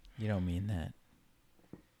 You don't mean that.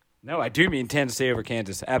 No, I do mean Tennessee over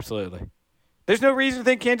Kansas. Absolutely. There's no reason to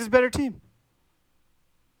think Kansas is a better team.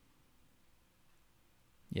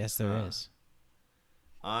 Yes, there is.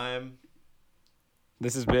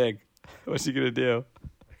 This is big. What's he gonna do?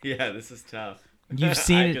 Yeah, this is tough. You've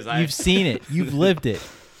seen it. You've seen it. You've lived it.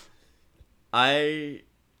 I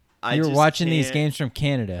You were just watching these can't- games from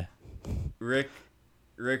Canada. Rick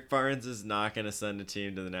Barnes is not going to send a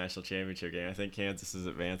team to the national championship game. I think Kansas is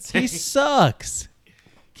advancing. He sucks.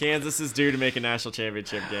 Kansas is due to make a national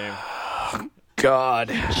championship game.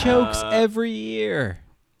 God. Chokes every year.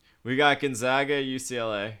 We got Gonzaga,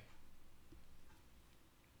 UCLA.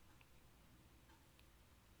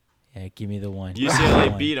 Yeah, give me the one.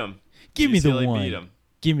 UCLA beat them. Give me the UCLA one. beat 'em.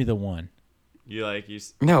 Give me the one. You like you?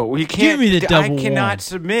 No, we can't. me the double I cannot one.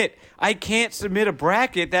 submit. I can't submit a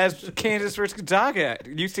bracket that's Kansas versus Gonzaga.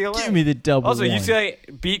 UCLA. Give me the double Also, one. UCLA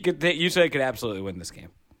UCLA could absolutely win this game.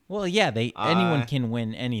 Well, yeah, anyone can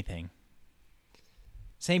win anything.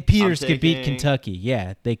 St. Peter's could beat taking- Kentucky.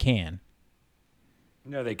 Yeah, they can.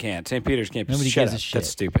 No, they can't. St. Peter's can't. Nobody Shut gives a up. shit. That's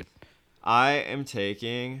stupid. I am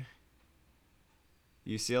taking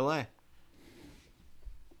UCLA.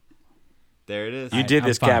 There it is. You did I'm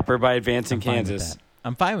this, fine. Capper, by advancing I'm fine with Kansas. that.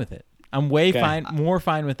 I'm fine with it. I'm way Okay. fine, more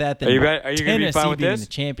fine with that than Are you going to be Tennessee fine with being this? the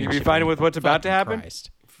championship. You be fine game. with what's about to Fucking happen?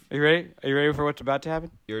 Christ. Are you ready? Are you ready for what's about to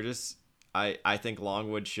happen? You're just. I think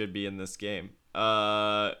Longwood should be in this game.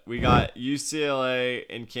 We got UCLA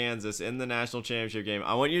and Kansas in the national championship game.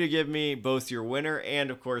 I want you to give me both your winner and,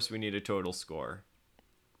 of course, we need a total score.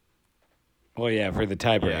 Well, yeah, for the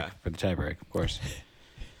tiebreak. Yeah. For the tiebreak, of course.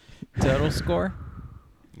 Total score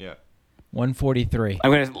Yeah. 143.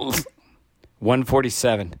 I'm going to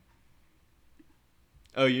 147.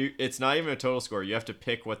 Oh, it's not even a total score. You have to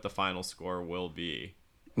pick what the final score will be.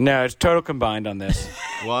 No, it's total combined on this.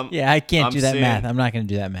 Well, Yeah, I can't I'm do that seeing- math. I'm not going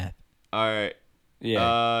to do that math. All right.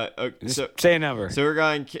 Yeah. Okay, Just so say a number. so we're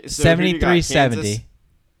going so who do you got? 73-70. Kansas?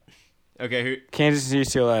 Okay, who Kansas and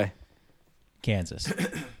UCLA. Kansas.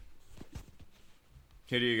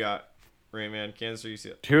 do you got? Rayman, Kansas or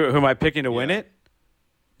UCLA? Who am I picking to win Yeah. it?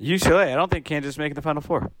 UCLA. I don't think Kansas is making the Final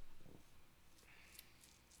Four.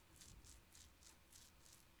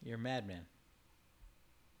 You're a madman.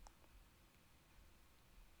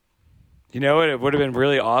 You know what? It would have been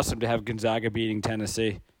really awesome to have Gonzaga beating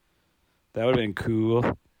Tennessee. That would have been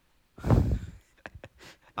cool.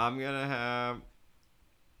 I'm gonna have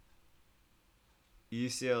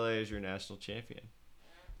UCLA as your national champion.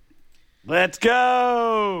 Let's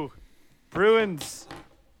go, Bruins.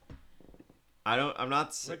 I'm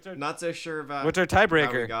not not so sure about What's our how we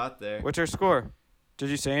tiebreaker? got there. What's our score? Did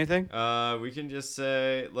you say anything? We can just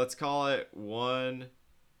say let's call it one.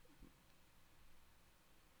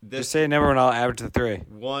 This Just say a number and I'll average the 3.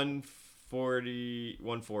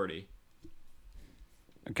 140.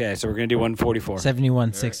 Okay, so we're gonna do 144.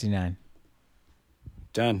 71-69.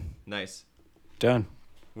 Done. Nice. Done.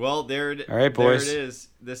 Well, there it. All right, boys. There it is.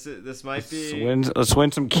 This might be. Let's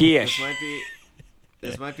win some This quiche. might be.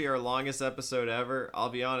 This might be our longest episode ever. I'll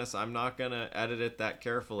be honest. I'm not gonna edit it that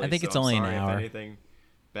carefully. I think so it's I'm only an sorry hour. If anything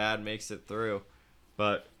bad makes it through,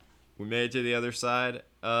 but we made it to the other side.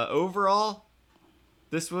 Overall,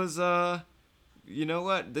 this was you know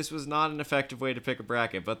what? This was not an effective way to pick a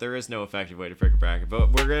bracket, but there is no effective way to pick a bracket.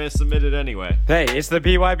 But we're gonna submit it anyway. Hey, it's the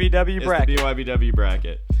BYBW It's bracket. the BYBW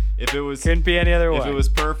bracket. If it was Couldn't be any other way. if it was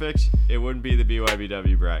perfect, it wouldn't be the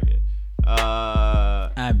BYBW bracket.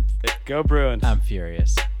 Go Bruins. I'm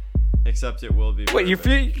furious. Except it will be. Wait,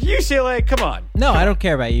 perfect. UCLA? Come on. No, I don't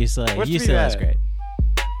care about UCLA. What's to be UCLA mad is at? great.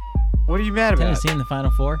 What are you mad about? Tennessee in the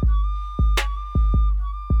Final Four.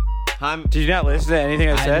 Did you not listen to anything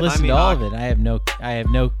I I said? listened to all of it. I have no.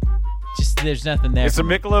 Just there's nothing there. It's the for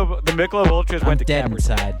me. Michelob. The Michelob Ultras I'm went to dead Cameron.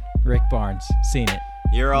 inside. Rick Barnes, seen it.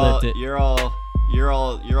 You're all Lived it. you're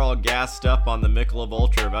all gassed up on the Michelob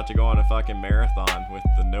Ultra, about to go on a fucking marathon with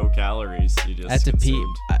the no calories you just I have to pee.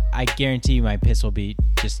 consumed. I guarantee you my piss will be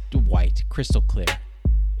just white, crystal clear.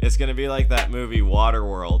 It's gonna be like that movie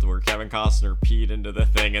Waterworld, where Kevin Costner peed into the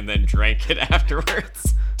thing and then drank it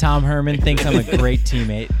afterwards. Tom Herman thinks I'm a great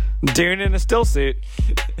teammate. Dune in a still suit.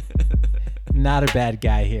 Not a bad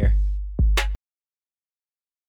guy here.